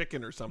to hot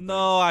chicken or something.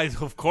 No,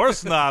 of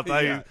course not.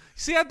 Yeah.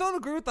 I don't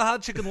agree with the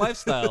hot chicken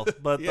lifestyle,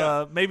 but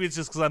Yeah. maybe it's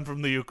just because I'm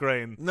from the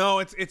Ukraine. No,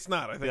 it's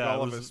not. I think Yeah,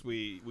 all it of was- us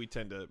we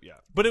tend to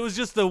But it was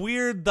just a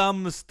weird,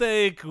 dumb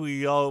mistake.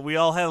 We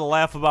all had a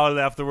laugh about it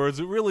afterwards.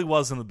 It really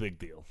wasn't a big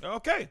deal.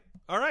 Okay.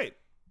 All right.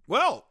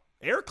 Well,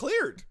 air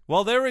cleared.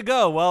 Well, there we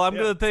go. Well, I'm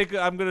Yeah.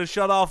 gonna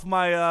shut off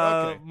my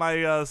Okay. my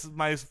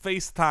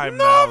FaceTime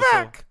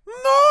Novak. now.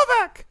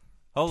 Novak.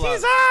 Hold on.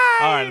 Tis I.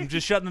 All right, I'm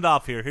just shutting it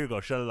off here. Here you go.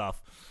 Shut it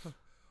off.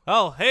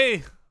 Oh,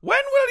 hey. When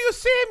will you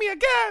see me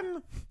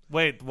again?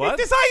 Wait, what?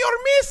 It is I,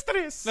 your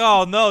mistress.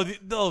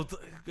 No.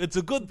 It's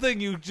a good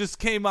thing you just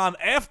came on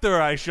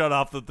after I shut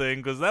off the thing,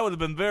 because that would have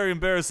been very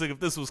embarrassing if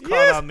this was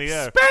caught on the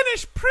air.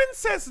 Spanish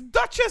Princess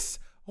Duchess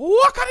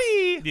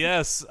Wakari.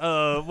 Yes.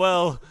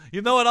 Well,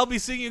 you know what? I'll be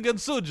seeing you again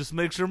soon. Just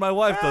make sure my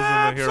wife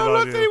doesn't hear about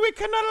Absolutely, you. we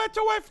cannot let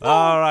your wife know.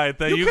 All right,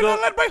 then you cannot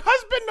go. let my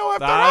husband know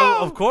after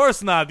all. Of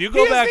course not. You He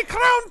go is back. the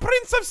crown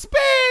prince of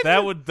Spain.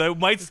 That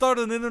might start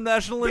an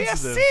international be a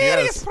incident.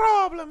 serious Yes.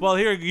 problem. Well,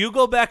 here you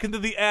go back into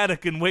the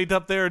attic and wait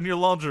up there in your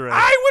lingerie.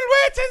 I will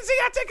wait in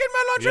the attic in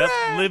my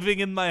lingerie. Yep, living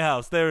in my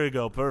house. There you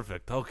go.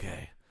 Perfect.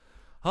 Okay.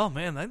 Oh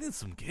man, I need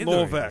some Gatorade. or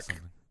Novak,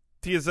 something.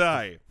 tis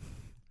I.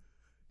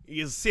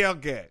 Is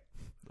Sergey,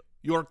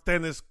 your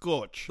tennis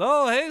coach.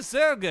 Oh, hey,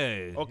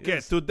 Sergey. Okay,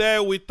 Yes. today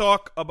we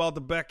talk about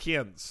the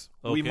backhands.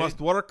 We Okay. must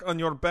work on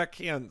your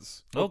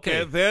backhands.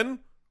 Okay. Then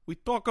we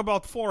talk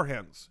about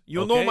forehands.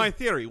 You know Okay. my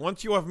theory.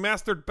 Once you have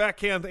mastered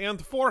backhand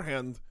and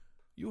forehand,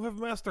 you have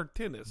mastered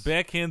tennis.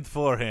 Backhand,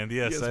 forehand.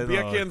 Yes, I know.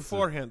 backhand, It's,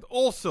 forehand.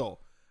 Also,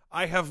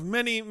 I have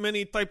many,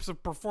 many types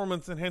of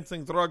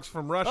performance-enhancing drugs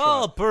from Russia.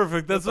 Oh,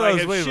 perfect. That's that what I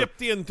was have waiting for.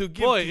 shipped in to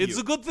give Boy, to it's you.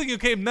 a good thing you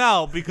came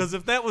now, because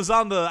if that was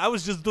on I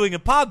was just doing a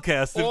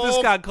podcast. If this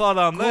Oh, got caught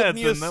on that, then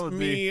Goodness that would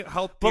me, be.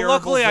 how But terrible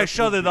luckily, I that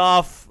shut would it be.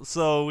 off,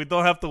 so we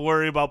don't have to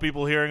worry about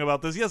people hearing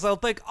about this. Yes, I'll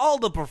take all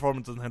the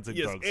performance-enhancing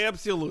Yes, drugs.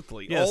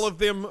 absolutely. Yes. All of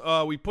them,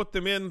 we put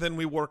them in, then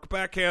we work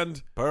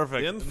backhand.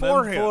 Perfect. Then And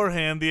forehand.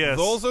 forehand, yes.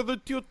 Those are the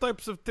two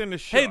types of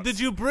tennis shots. Hey, did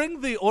you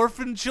bring the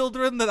orphan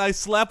children that I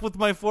slap with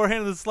my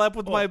forehand and slap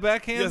with my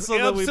backhand Yes, so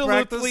that we absolutely.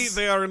 practice?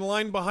 They are in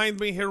line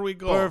behind me. Here we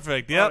go.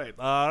 Perfect. Yep. All right.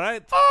 All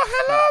right. Oh,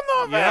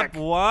 hello, Novak.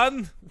 Yep.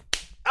 One.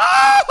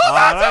 Oh, All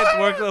right.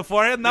 Work the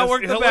forehand. Now Yes,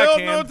 work the hello,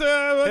 backhand.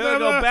 no, Here we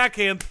go.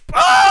 Backhand.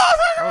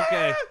 Oh,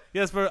 Okay.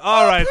 Yes, but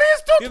all right.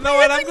 Please don't You know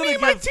what? I'm me. gonna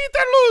My give. teeth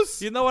are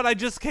loose. You know what? I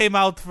just came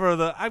out for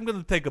the. I'm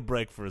gonna take a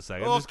break for a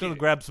second. I'm just Okay. gonna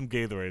grab some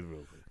Gatorade real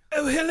quick.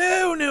 Oh,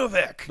 hello,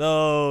 Novak.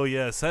 Oh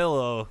yes.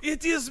 Hello.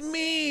 It is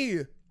me,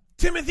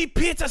 Timothy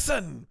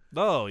Peterson,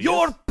 Oh.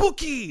 your Yes.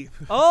 bookie.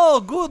 Oh,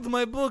 good.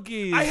 My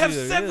bookie. I have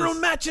here, several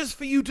yes. matches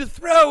for you to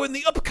throw in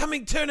the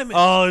upcoming tournament.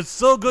 Oh, it's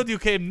so good you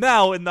came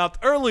now and not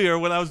earlier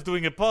when I was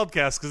doing a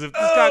podcast, because if this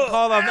got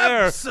caught on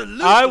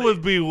absolutely. air, I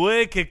would be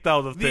way kicked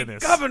out of The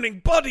tennis. governing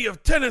body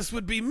of tennis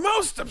would be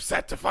most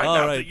upset to find All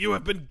out right. that you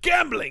have been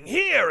gambling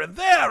here and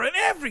there and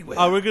everywhere.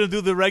 Are we going to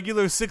do the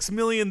regular $6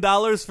 million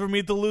for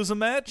me to lose a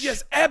match?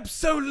 Yes,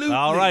 absolutely.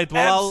 All right,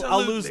 well, I'll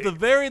lose Absolutely. the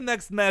very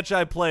next match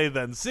I play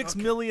then. $6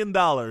 million.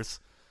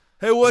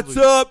 Hey, what's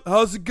up?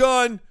 How's it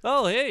going?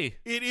 Oh, hey.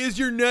 It is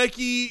your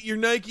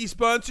Nike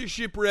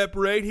sponsorship rep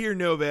right here,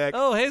 Novak.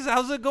 Oh, hey,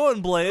 how's it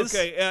going, Blaze?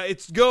 Okay,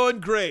 it's going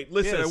great.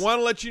 Listen, Yes. I want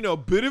to let you know,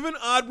 bit of an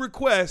odd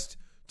request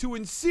to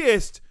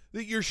insist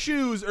that your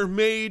shoes are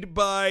made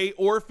by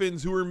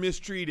orphans who were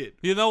mistreated.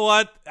 You know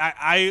what?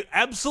 I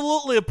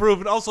absolutely approve,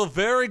 and also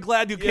very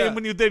glad you Yeah. came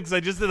when you did, because I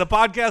just did a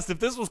podcast. If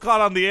this was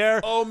caught on the air,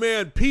 Oh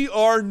man,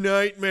 PR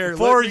nightmare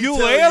for let me you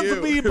tell and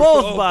you. me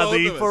both, Oh,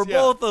 buddy. of us, For yeah.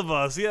 both of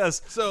us,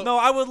 yes. So- no,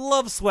 I would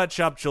love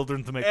sweatshop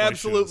children to make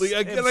Absolutely.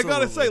 my shoes. And I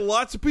gotta say, Absolutely.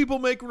 lots of people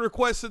make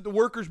requests that the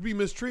workers be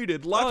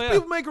mistreated. Lots Oh, of yeah.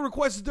 people make a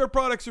request that their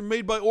products are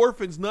made by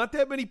orphans. Not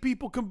that many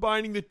people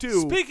combining the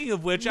two. Speaking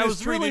of which, I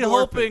was really Mistreated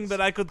hoping orphans.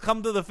 that I could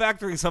come to the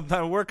factory sometime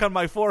and work on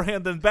my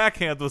forehand and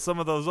backhand with some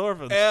of those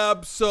orphans.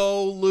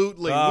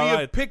 Absolutely. All we have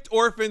right. picked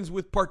orphans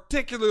with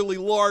particularly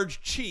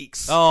large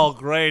cheeks. Oh,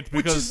 great!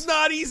 which Because is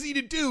not easy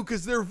to do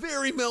because they're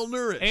very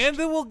malnourished. and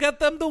it will get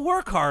them to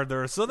work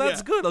harder, so that's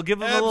Yeah. good. I'll give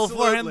them a little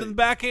forehand Absolutely. and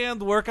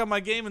backhand, work on my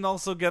game, and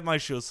also get my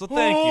shoes. So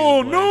thank oh,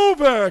 you. Blaze.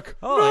 Novak!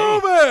 Oh,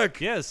 hey.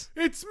 Novak! Yes.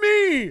 It's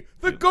me,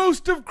 the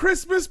ghost of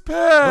Christmas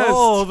past.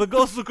 Oh, the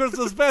Ghost of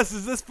Christmas Past.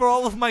 Is this for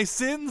all of my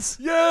sins?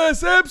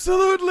 Yes,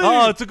 absolutely.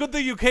 Oh, it's a good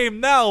thing you came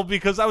now,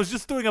 because I was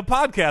just doing a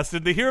podcast,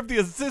 and to hear of the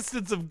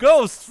existence of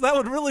ghosts, that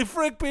would really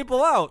freak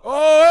people out.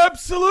 Oh,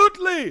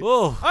 absolutely.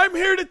 Oh. I'm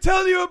here to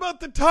tell you about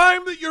the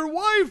time that your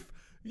wife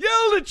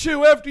yelled at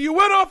you after you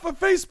went off of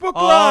Facebook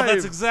Oh, Live.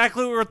 that's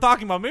exactly what we were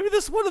talking about. Maybe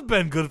this would have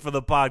been good for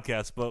the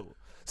podcast, but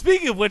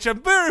speaking of which,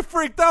 I'm very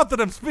freaked out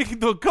that I'm speaking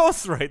to a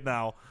ghost right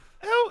now.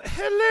 Oh,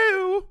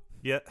 hello.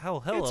 Yeah,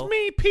 hello. It's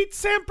me, Pete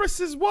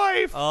Sampras's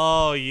wife.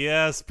 Oh,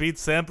 yes, Pete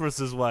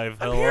Sampras's wife.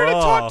 I'm Hello. here to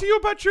talk to you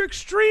about your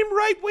extreme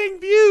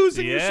right-wing views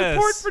and your Yes.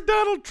 support for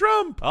Donald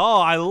Trump. Oh,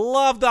 I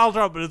love Donald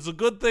Trump, but it's a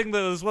good thing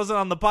that this wasn't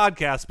on the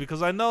podcast,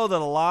 because I know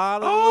that a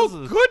lot of Oh,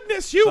 listeners-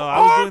 goodness, you So I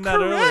was are doing that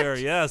correct. earlier,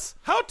 yes.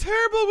 How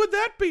terrible would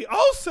that be?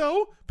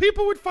 Also,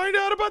 people would find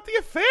out about the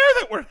affair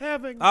that we're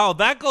having. Oh,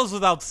 that goes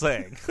without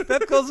saying.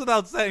 That goes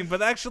without saying.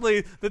 But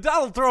actually, the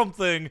Donald Trump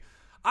thing,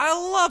 I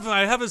love it.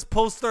 I have his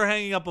poster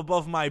hanging up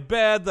above my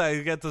bed. I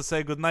get to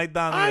say goodnight,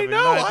 Donnie. I every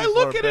know. night I before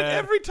look at it bed.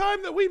 every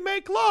time that we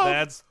make love.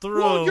 That's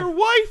true. While your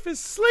wife is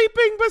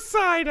sleeping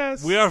beside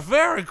us. We are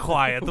very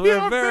quiet. We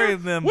are very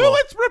nimble. Well,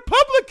 it's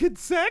Republican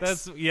sex.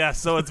 That's yeah.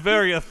 So it's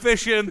very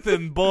efficient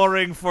and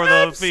boring for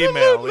the female.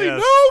 Absolutely.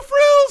 Yes. No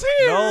frills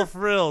here. No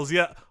frills.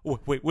 Yeah.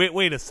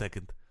 Wait a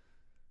second.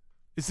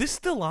 Is this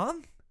still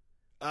on?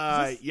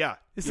 Yeah.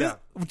 Is yeah.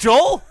 it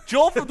Joel?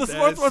 Joel from the That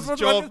Sports is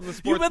Joel from the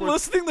You've been Sports-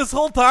 listening this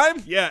whole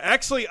time? Yeah,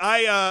 actually,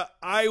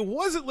 I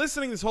wasn't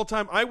listening this whole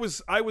time. I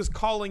was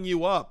calling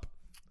you up.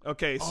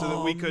 Okay, so that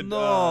we could.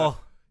 No.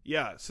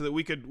 So that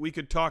we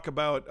could talk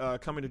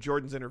about coming to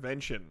Jordan's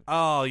intervention.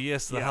 Oh,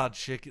 yes, the Yeah. hot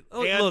chicken.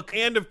 Oh, And, look.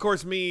 and of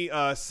course, me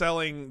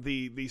selling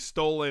the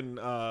stolen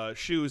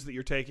shoes that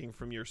you're taking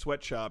from your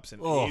sweatshops in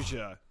Oh.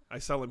 Asia. I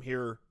sell them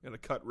here at a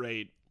cut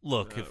rate.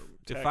 Look, if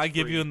I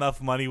give tax-free. you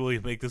enough money, will you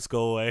make this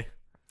go away?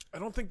 I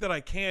don't think that I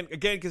can.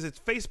 Again, because it's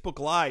Facebook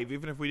Live.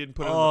 Even if we didn't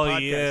put it Oh, on the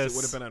podcast, yes. it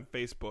would have been on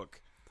Facebook.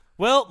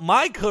 Well,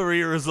 my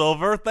career is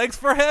over. Thanks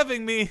for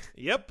having me.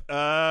 Yep.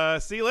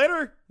 See you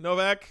later,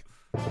 Novak.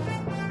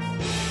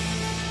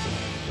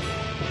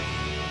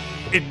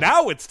 And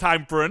now it's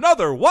time for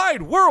another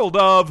wide world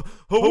of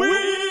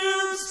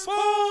Weird Sports.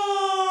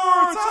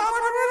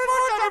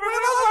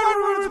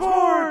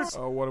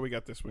 Oh, what do we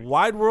got this week?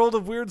 Wide world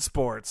of weird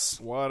sports.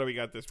 What do we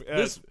got this week?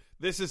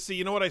 This is, see,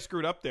 you know what I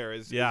screwed up there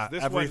is Yeah, is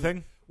this everything.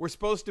 One, we're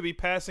supposed to be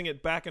passing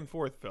it back and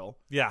forth, Phil.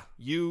 Yeah,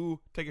 You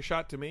take a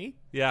shot to me,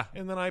 yeah.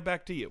 and then I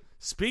back to you.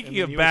 Speaking And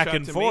then of you back shot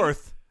and to me.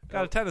 forth,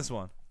 got a tennis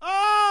one.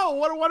 Oh,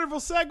 what a wonderful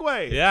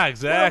segue. Yeah,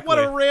 exactly. What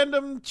a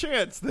random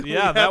chance. That we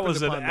Yeah, that happened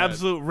was an upon that.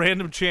 absolute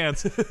random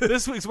chance.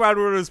 This week's Wide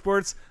World of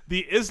Sports,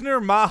 the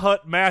Isner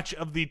Mahut match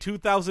of the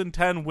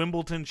 2010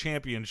 Wimbledon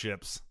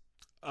Championships.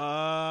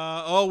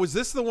 Was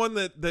this the one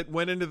that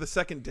went into the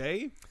second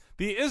day?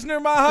 The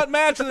Isner Mahut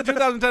match of the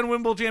 2010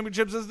 Wimbledon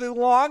Championships is the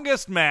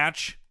longest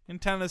match in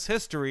tennis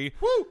history,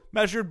 Woo!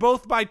 measured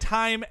both by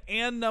time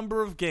and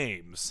number of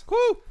games.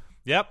 Woo!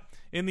 Yep.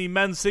 In the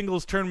men's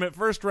singles tournament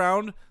first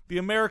round, the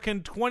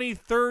American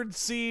 23rd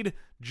seed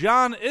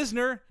John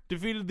Isner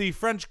defeated the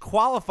French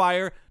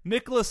qualifier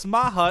Nicolas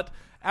Mahut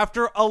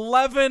after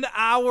 11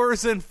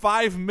 hours and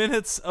 5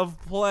 minutes of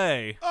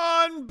play.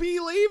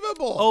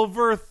 Unbelievable.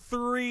 Over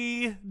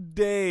 3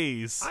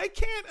 days. I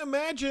can't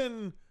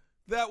imagine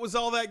that was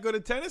all that good a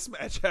tennis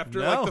match after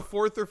No. like the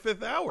fourth or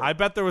fifth hour. I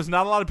bet there was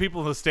not a lot of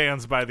people in the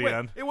stands by the Wait,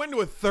 end. it went to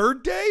a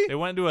third day? It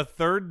went to a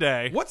third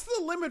day. What's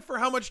the limit for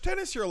how much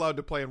tennis you're allowed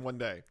to play in one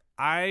day?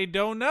 I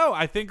don't know.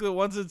 I think that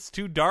once it's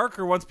too dark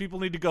or once people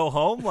need to go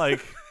home,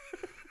 once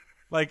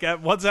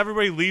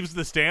everybody leaves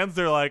the stands,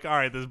 they're like, all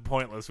right, this is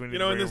pointless. We need You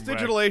to know, in bring this them back."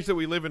 digital age that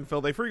we live in,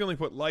 Phil, they frequently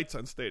put lights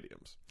on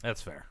stadiums.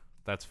 That's fair.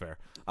 That's fair.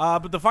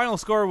 But the final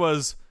score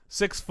was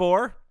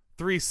 6-4,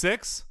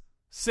 3-6,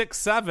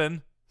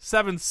 6-7,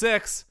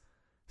 7-6,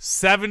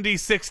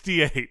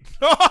 70-68.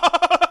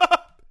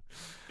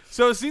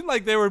 So it seemed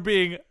like they were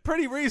being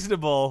pretty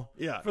reasonable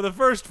for the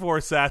first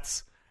 4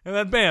 sets. And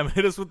then, bam,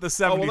 hit us with the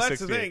 70-68. Oh, well, that's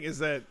the thing is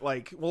that,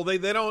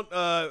 they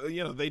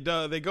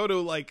don't, they go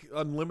to,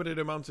 unlimited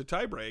amounts of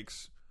tie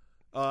breaks.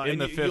 In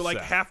the fifth you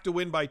set. have to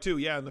win by 2,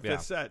 in the Yeah.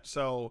 fifth set.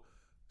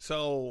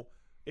 So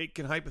it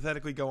can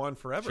hypothetically go on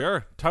forever.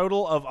 Sure.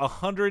 Total of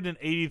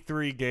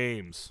 183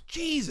 games.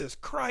 Jesus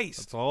Christ.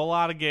 That's a whole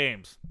lot of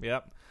games.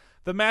 Yep.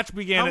 The match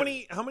began.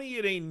 How many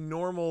in a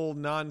normal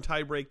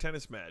non-tiebreak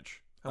tennis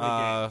match? How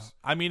many games?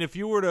 I mean, if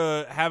you were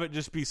to have it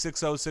just be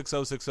 6-0,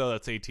 6-0, 6-0,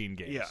 that's 18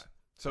 games. Yeah.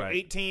 So Right.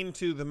 18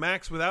 to the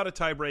max without a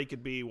tiebreak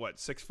would be what?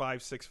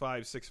 6-5,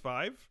 6-5,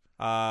 6-5?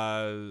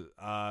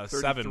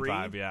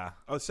 7-5, yeah.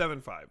 Oh,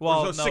 7-5.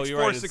 Well, so no, 6-4, you're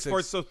right, it's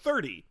 6-4, so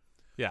 30.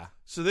 Yeah.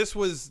 So this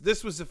was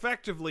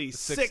effectively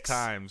six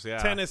times, yeah.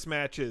 tennis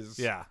matches.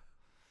 Yeah.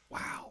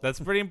 Wow.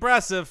 That's pretty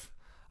impressive.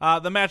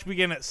 The match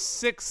began at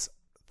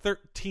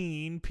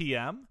 6:13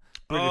 p.m.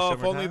 British if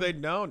Summer only Time.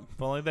 they'd known.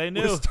 If only they Would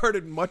knew. have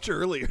started much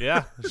earlier.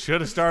 Yeah,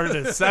 should have started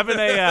at 7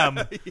 a.m.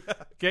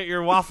 Get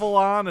your waffle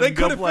on and They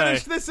go could have play.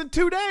 finished this in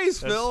 2 days,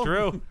 That's Phil.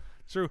 true.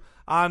 It's true.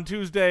 On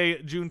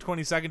Tuesday, June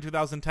 22nd,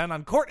 2010,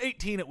 on Court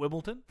 18 at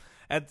Wimbledon,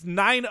 at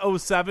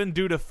 9:07,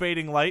 due to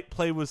fading light,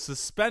 play was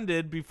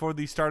suspended before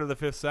the start of the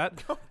fifth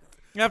set.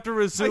 After I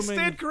resuming,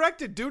 stand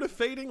corrected due to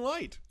fading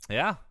light.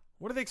 yeah.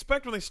 What do they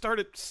expect when they start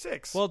at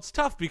 6? Well, it's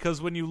tough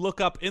because when you look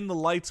up in the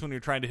lights when you're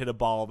trying to hit a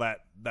ball,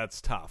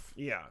 that's tough.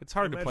 yeah. It's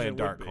hard I to play in imagine it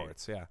dark would be.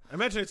 courts. Yeah. I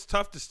imagine it's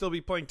tough to still be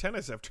playing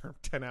tennis after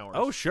 10 hours.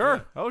 Oh,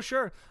 sure. Oh,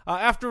 sure.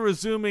 After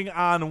resuming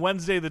on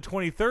Wednesday, the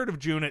 23rd of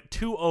June at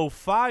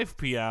 2:05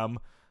 p.m.,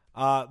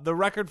 the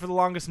record for the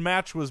longest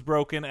match was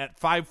broken at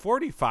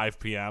 5:45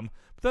 p.m.,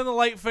 but then the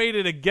light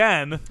faded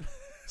again,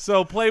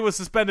 so play was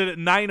suspended at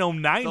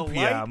 9:09 The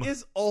p.m. light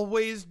is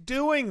always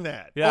doing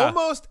that. Yeah.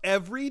 Almost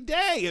every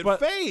day it But-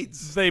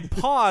 fades. They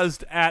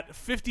paused at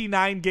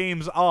 59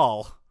 games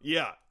all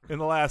Yeah. in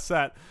the last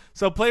set.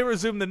 So play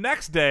resumed the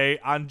next day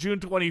on June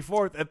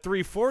 24th at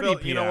 3:40 Phil,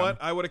 p.m. you know what?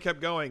 I would have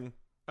kept going.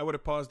 I would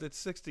have paused at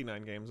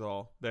 69 games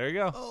all. There you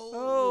go.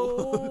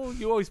 Oh.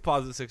 You always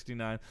pause at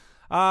 69.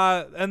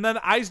 And then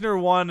Eisner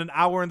won an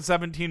hour and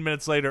 17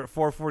 minutes later at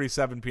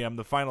 4:47 p.m.,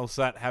 the final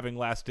set having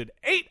lasted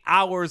 8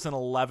 hours and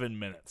 11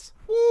 minutes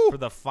Woo. for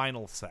the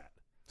final set.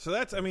 So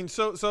that's,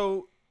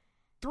 so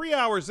 3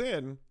 hours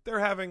in, they're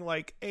having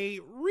like a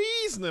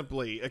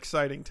reasonably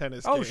exciting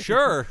tennis game. Oh,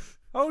 sure.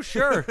 Oh,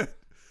 sure.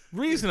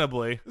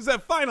 Reasonably. It was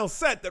that final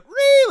set that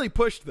really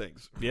pushed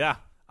things. Yeah.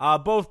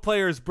 Both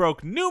players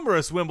broke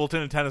numerous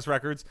Wimbledon and tennis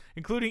records,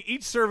 including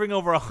each serving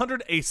over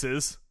 100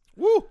 aces.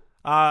 Woo!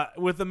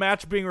 With the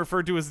match being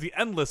referred to as the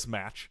endless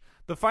match.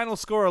 The final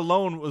score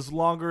alone was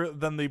longer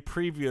than the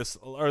previous,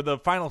 or the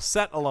final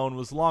set alone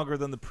was longer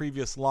than the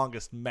previous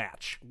longest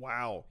match.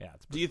 Wow. Yeah.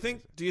 It's Do you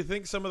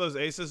think some of those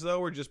aces though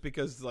were just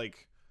because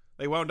like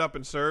they wound up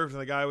and served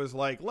and the guy was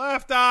like,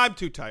 left, I'm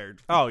too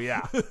tired. Oh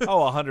yeah.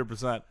 Oh,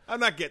 100%.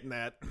 I'm not getting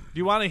that. Do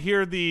you want to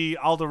hear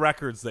all the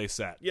records they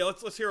set? Yeah,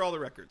 let's hear all the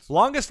records.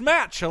 Longest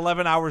match,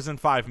 11 hours and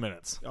 5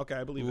 minutes. Okay,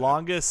 I believe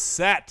Longest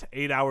set,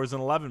 8 hours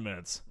and 11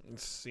 minutes. that.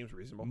 It seems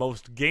reasonable.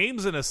 Most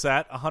games in a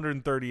set,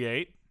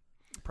 138.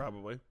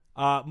 Probably.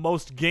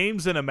 Most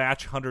games in a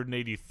match,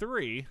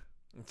 183.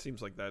 It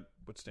seems like that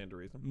would stand to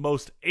reason.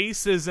 Most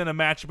aces in a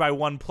match by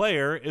one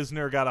player,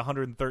 Isner got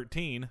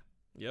 113.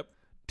 Yep.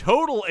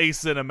 Total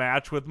aces in a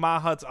match with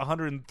Mahat's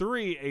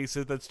 103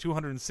 aces. That's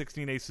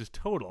 216 aces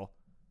total.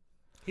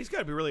 He's got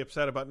to be really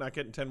upset about not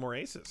getting 10 more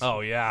aces. Oh,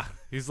 yeah.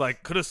 He's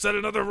like, could have set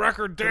another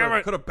record, damn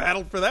it. Could have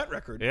battled for that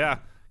record. Yeah.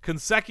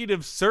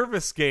 Consecutive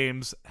service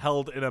games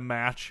held in a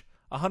match,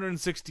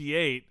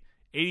 168,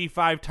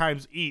 85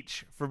 times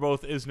each for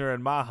both Isner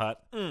and Mahat.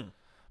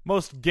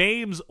 Most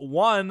games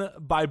won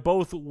by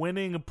both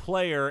winning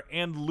player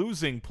and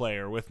losing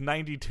player with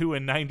 92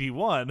 and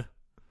 91.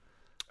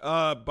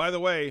 By the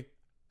way,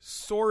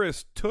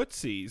 Saurus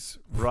Tootsies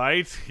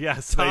Right?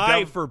 Yes.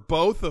 tied for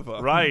both of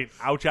them. Right.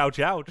 Ouch, ouch,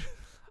 ouch.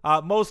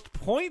 Most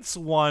points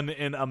won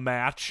in a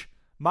match.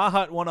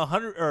 Mahat won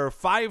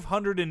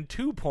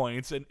 502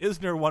 points, and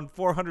Isner won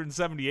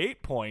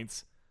 478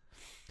 points.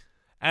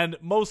 And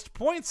most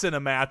points in a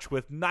match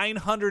with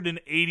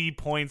 980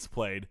 points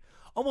played.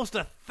 Almost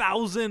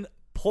 1,000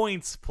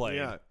 points played.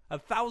 Yeah.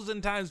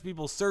 1,000 times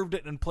people served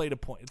it and played a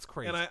point. It's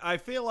crazy. And I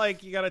feel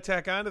like you got to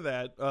tack onto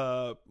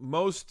that.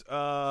 Most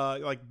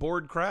like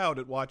bored crowd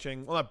at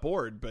watching. Well, not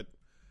bored, but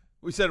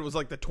we said it was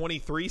like the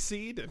 23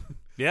 seed. And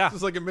Yeah.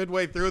 Just like a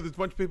midway through, there's a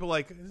bunch of people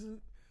like,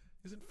 isn't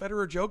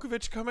Federer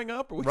Djokovic coming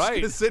up? Are we just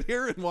Right. going to sit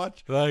here and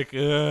watch next.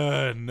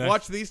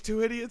 watch these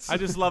two idiots? I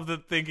just love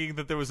thinking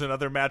that there was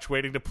another match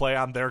waiting to play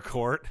on their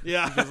court.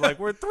 Yeah. It's like,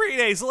 we're 3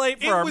 days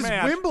late for our it was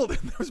match. Wimbledon.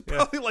 There was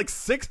probably like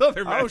 6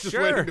 other matches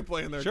waiting to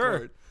play in their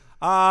court.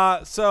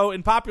 So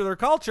in popular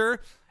culture,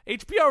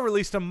 HBO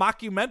released a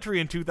mockumentary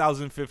in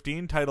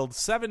 2015 titled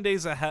 7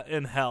 Days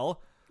in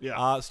Hell.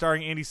 Yeah.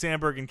 Starring Andy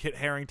Samberg and Kit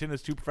Harington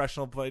as two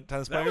professional tennis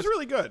players. That was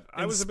really good.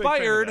 I was a big fan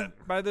of inspired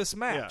that. by this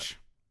match.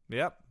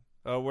 Yep.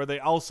 Where they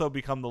also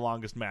become the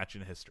longest match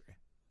in history.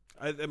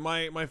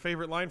 My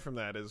favorite line from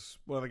that is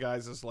one of the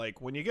guys is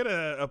like, when you get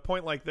a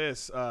point like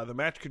this, the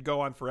match could go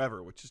on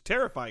forever, which is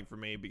terrifying for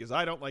me because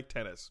I don't like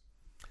tennis.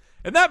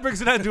 And that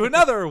brings it on to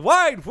another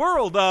wide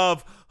world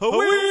of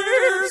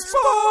weird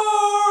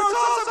sports.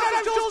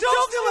 Sometimes jokes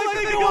feel like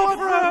they go on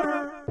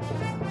forever.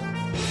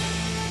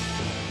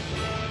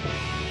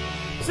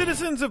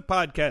 Citizens of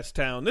Podcast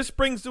Town, this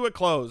brings to a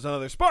close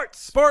another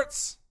sports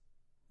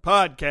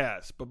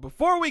podcast. But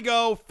before we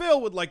go,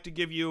 Phil would like to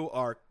give you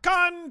our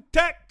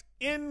contact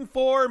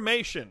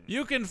information.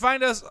 You can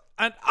find us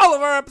on all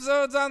of our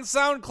episodes on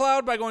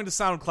SoundCloud by going to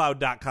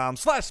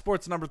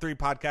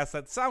soundcloud.com/sports3podcast.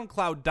 That's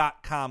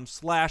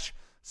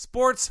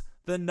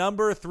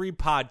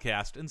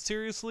soundcloud.com/sports3podcast. And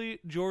seriously,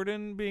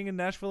 Jordan being in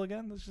Nashville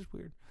again? That's just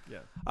weird.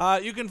 Yeah.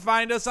 You can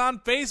find us on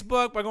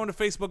Facebook by going to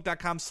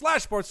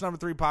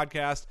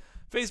facebook.com/sports3podcast.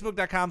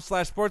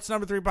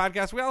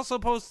 Facebook.com/sports3podcast. We also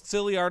post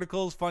silly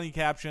articles, funny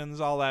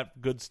captions, all that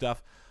good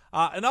stuff.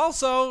 And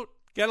also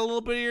get a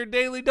little bit of your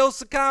daily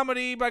dose of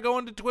comedy by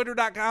going to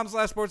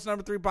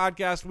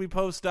twitter.com/sports3podcast. We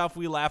post stuff.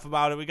 We laugh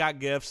about it. We got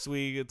gifts.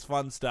 It's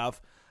fun stuff.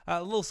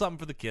 A little something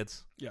for the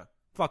kids. Yeah.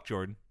 Fuck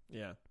Jordan.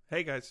 Yeah.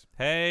 Hey, guys.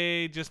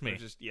 Hey, just me.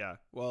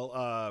 Well,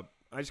 I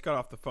just got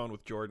off the phone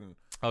with Jordan.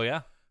 Oh,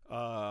 yeah?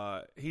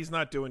 He's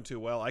not doing too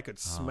well. I could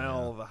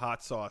smell the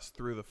hot sauce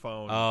through the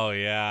phone. Oh,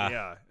 yeah.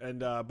 Yeah. And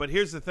but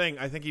here's the thing.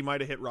 I think he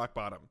might have hit rock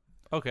bottom.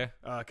 Okay.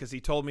 Because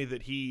he told me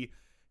that he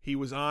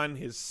was on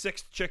his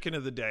 6th chicken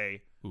of the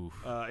day. Oof.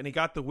 And he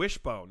got the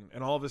wishbone.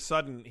 And all of a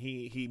sudden,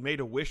 he made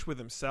a wish with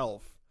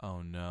himself.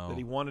 Oh, no. That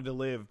he wanted to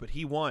live, but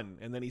he won.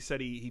 And then he said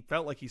he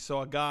felt like he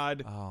saw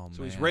God. Oh,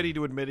 so man. he's ready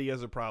to admit he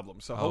has a problem.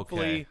 So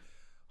hopefully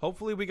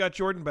we got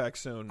Jordan back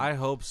soon. I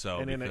hope so.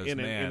 And in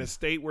a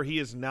state where he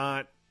is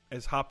not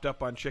as hopped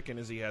up on chicken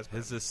as he has been.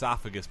 His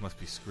esophagus must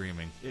be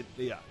screaming.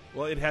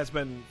 Well, it has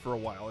been for a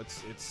while.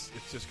 It's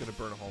just going to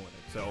burn a hole in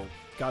it. So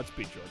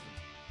Godspeed, Jordan.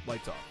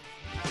 Lights off.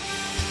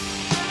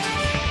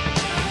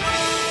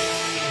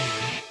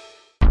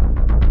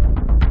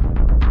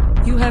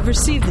 You have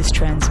received this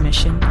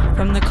transmission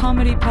from the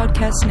Comedy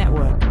Podcast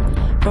Network.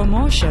 For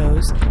more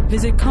shows,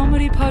 visit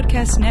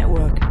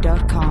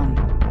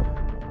comedypodcastnetwork.com.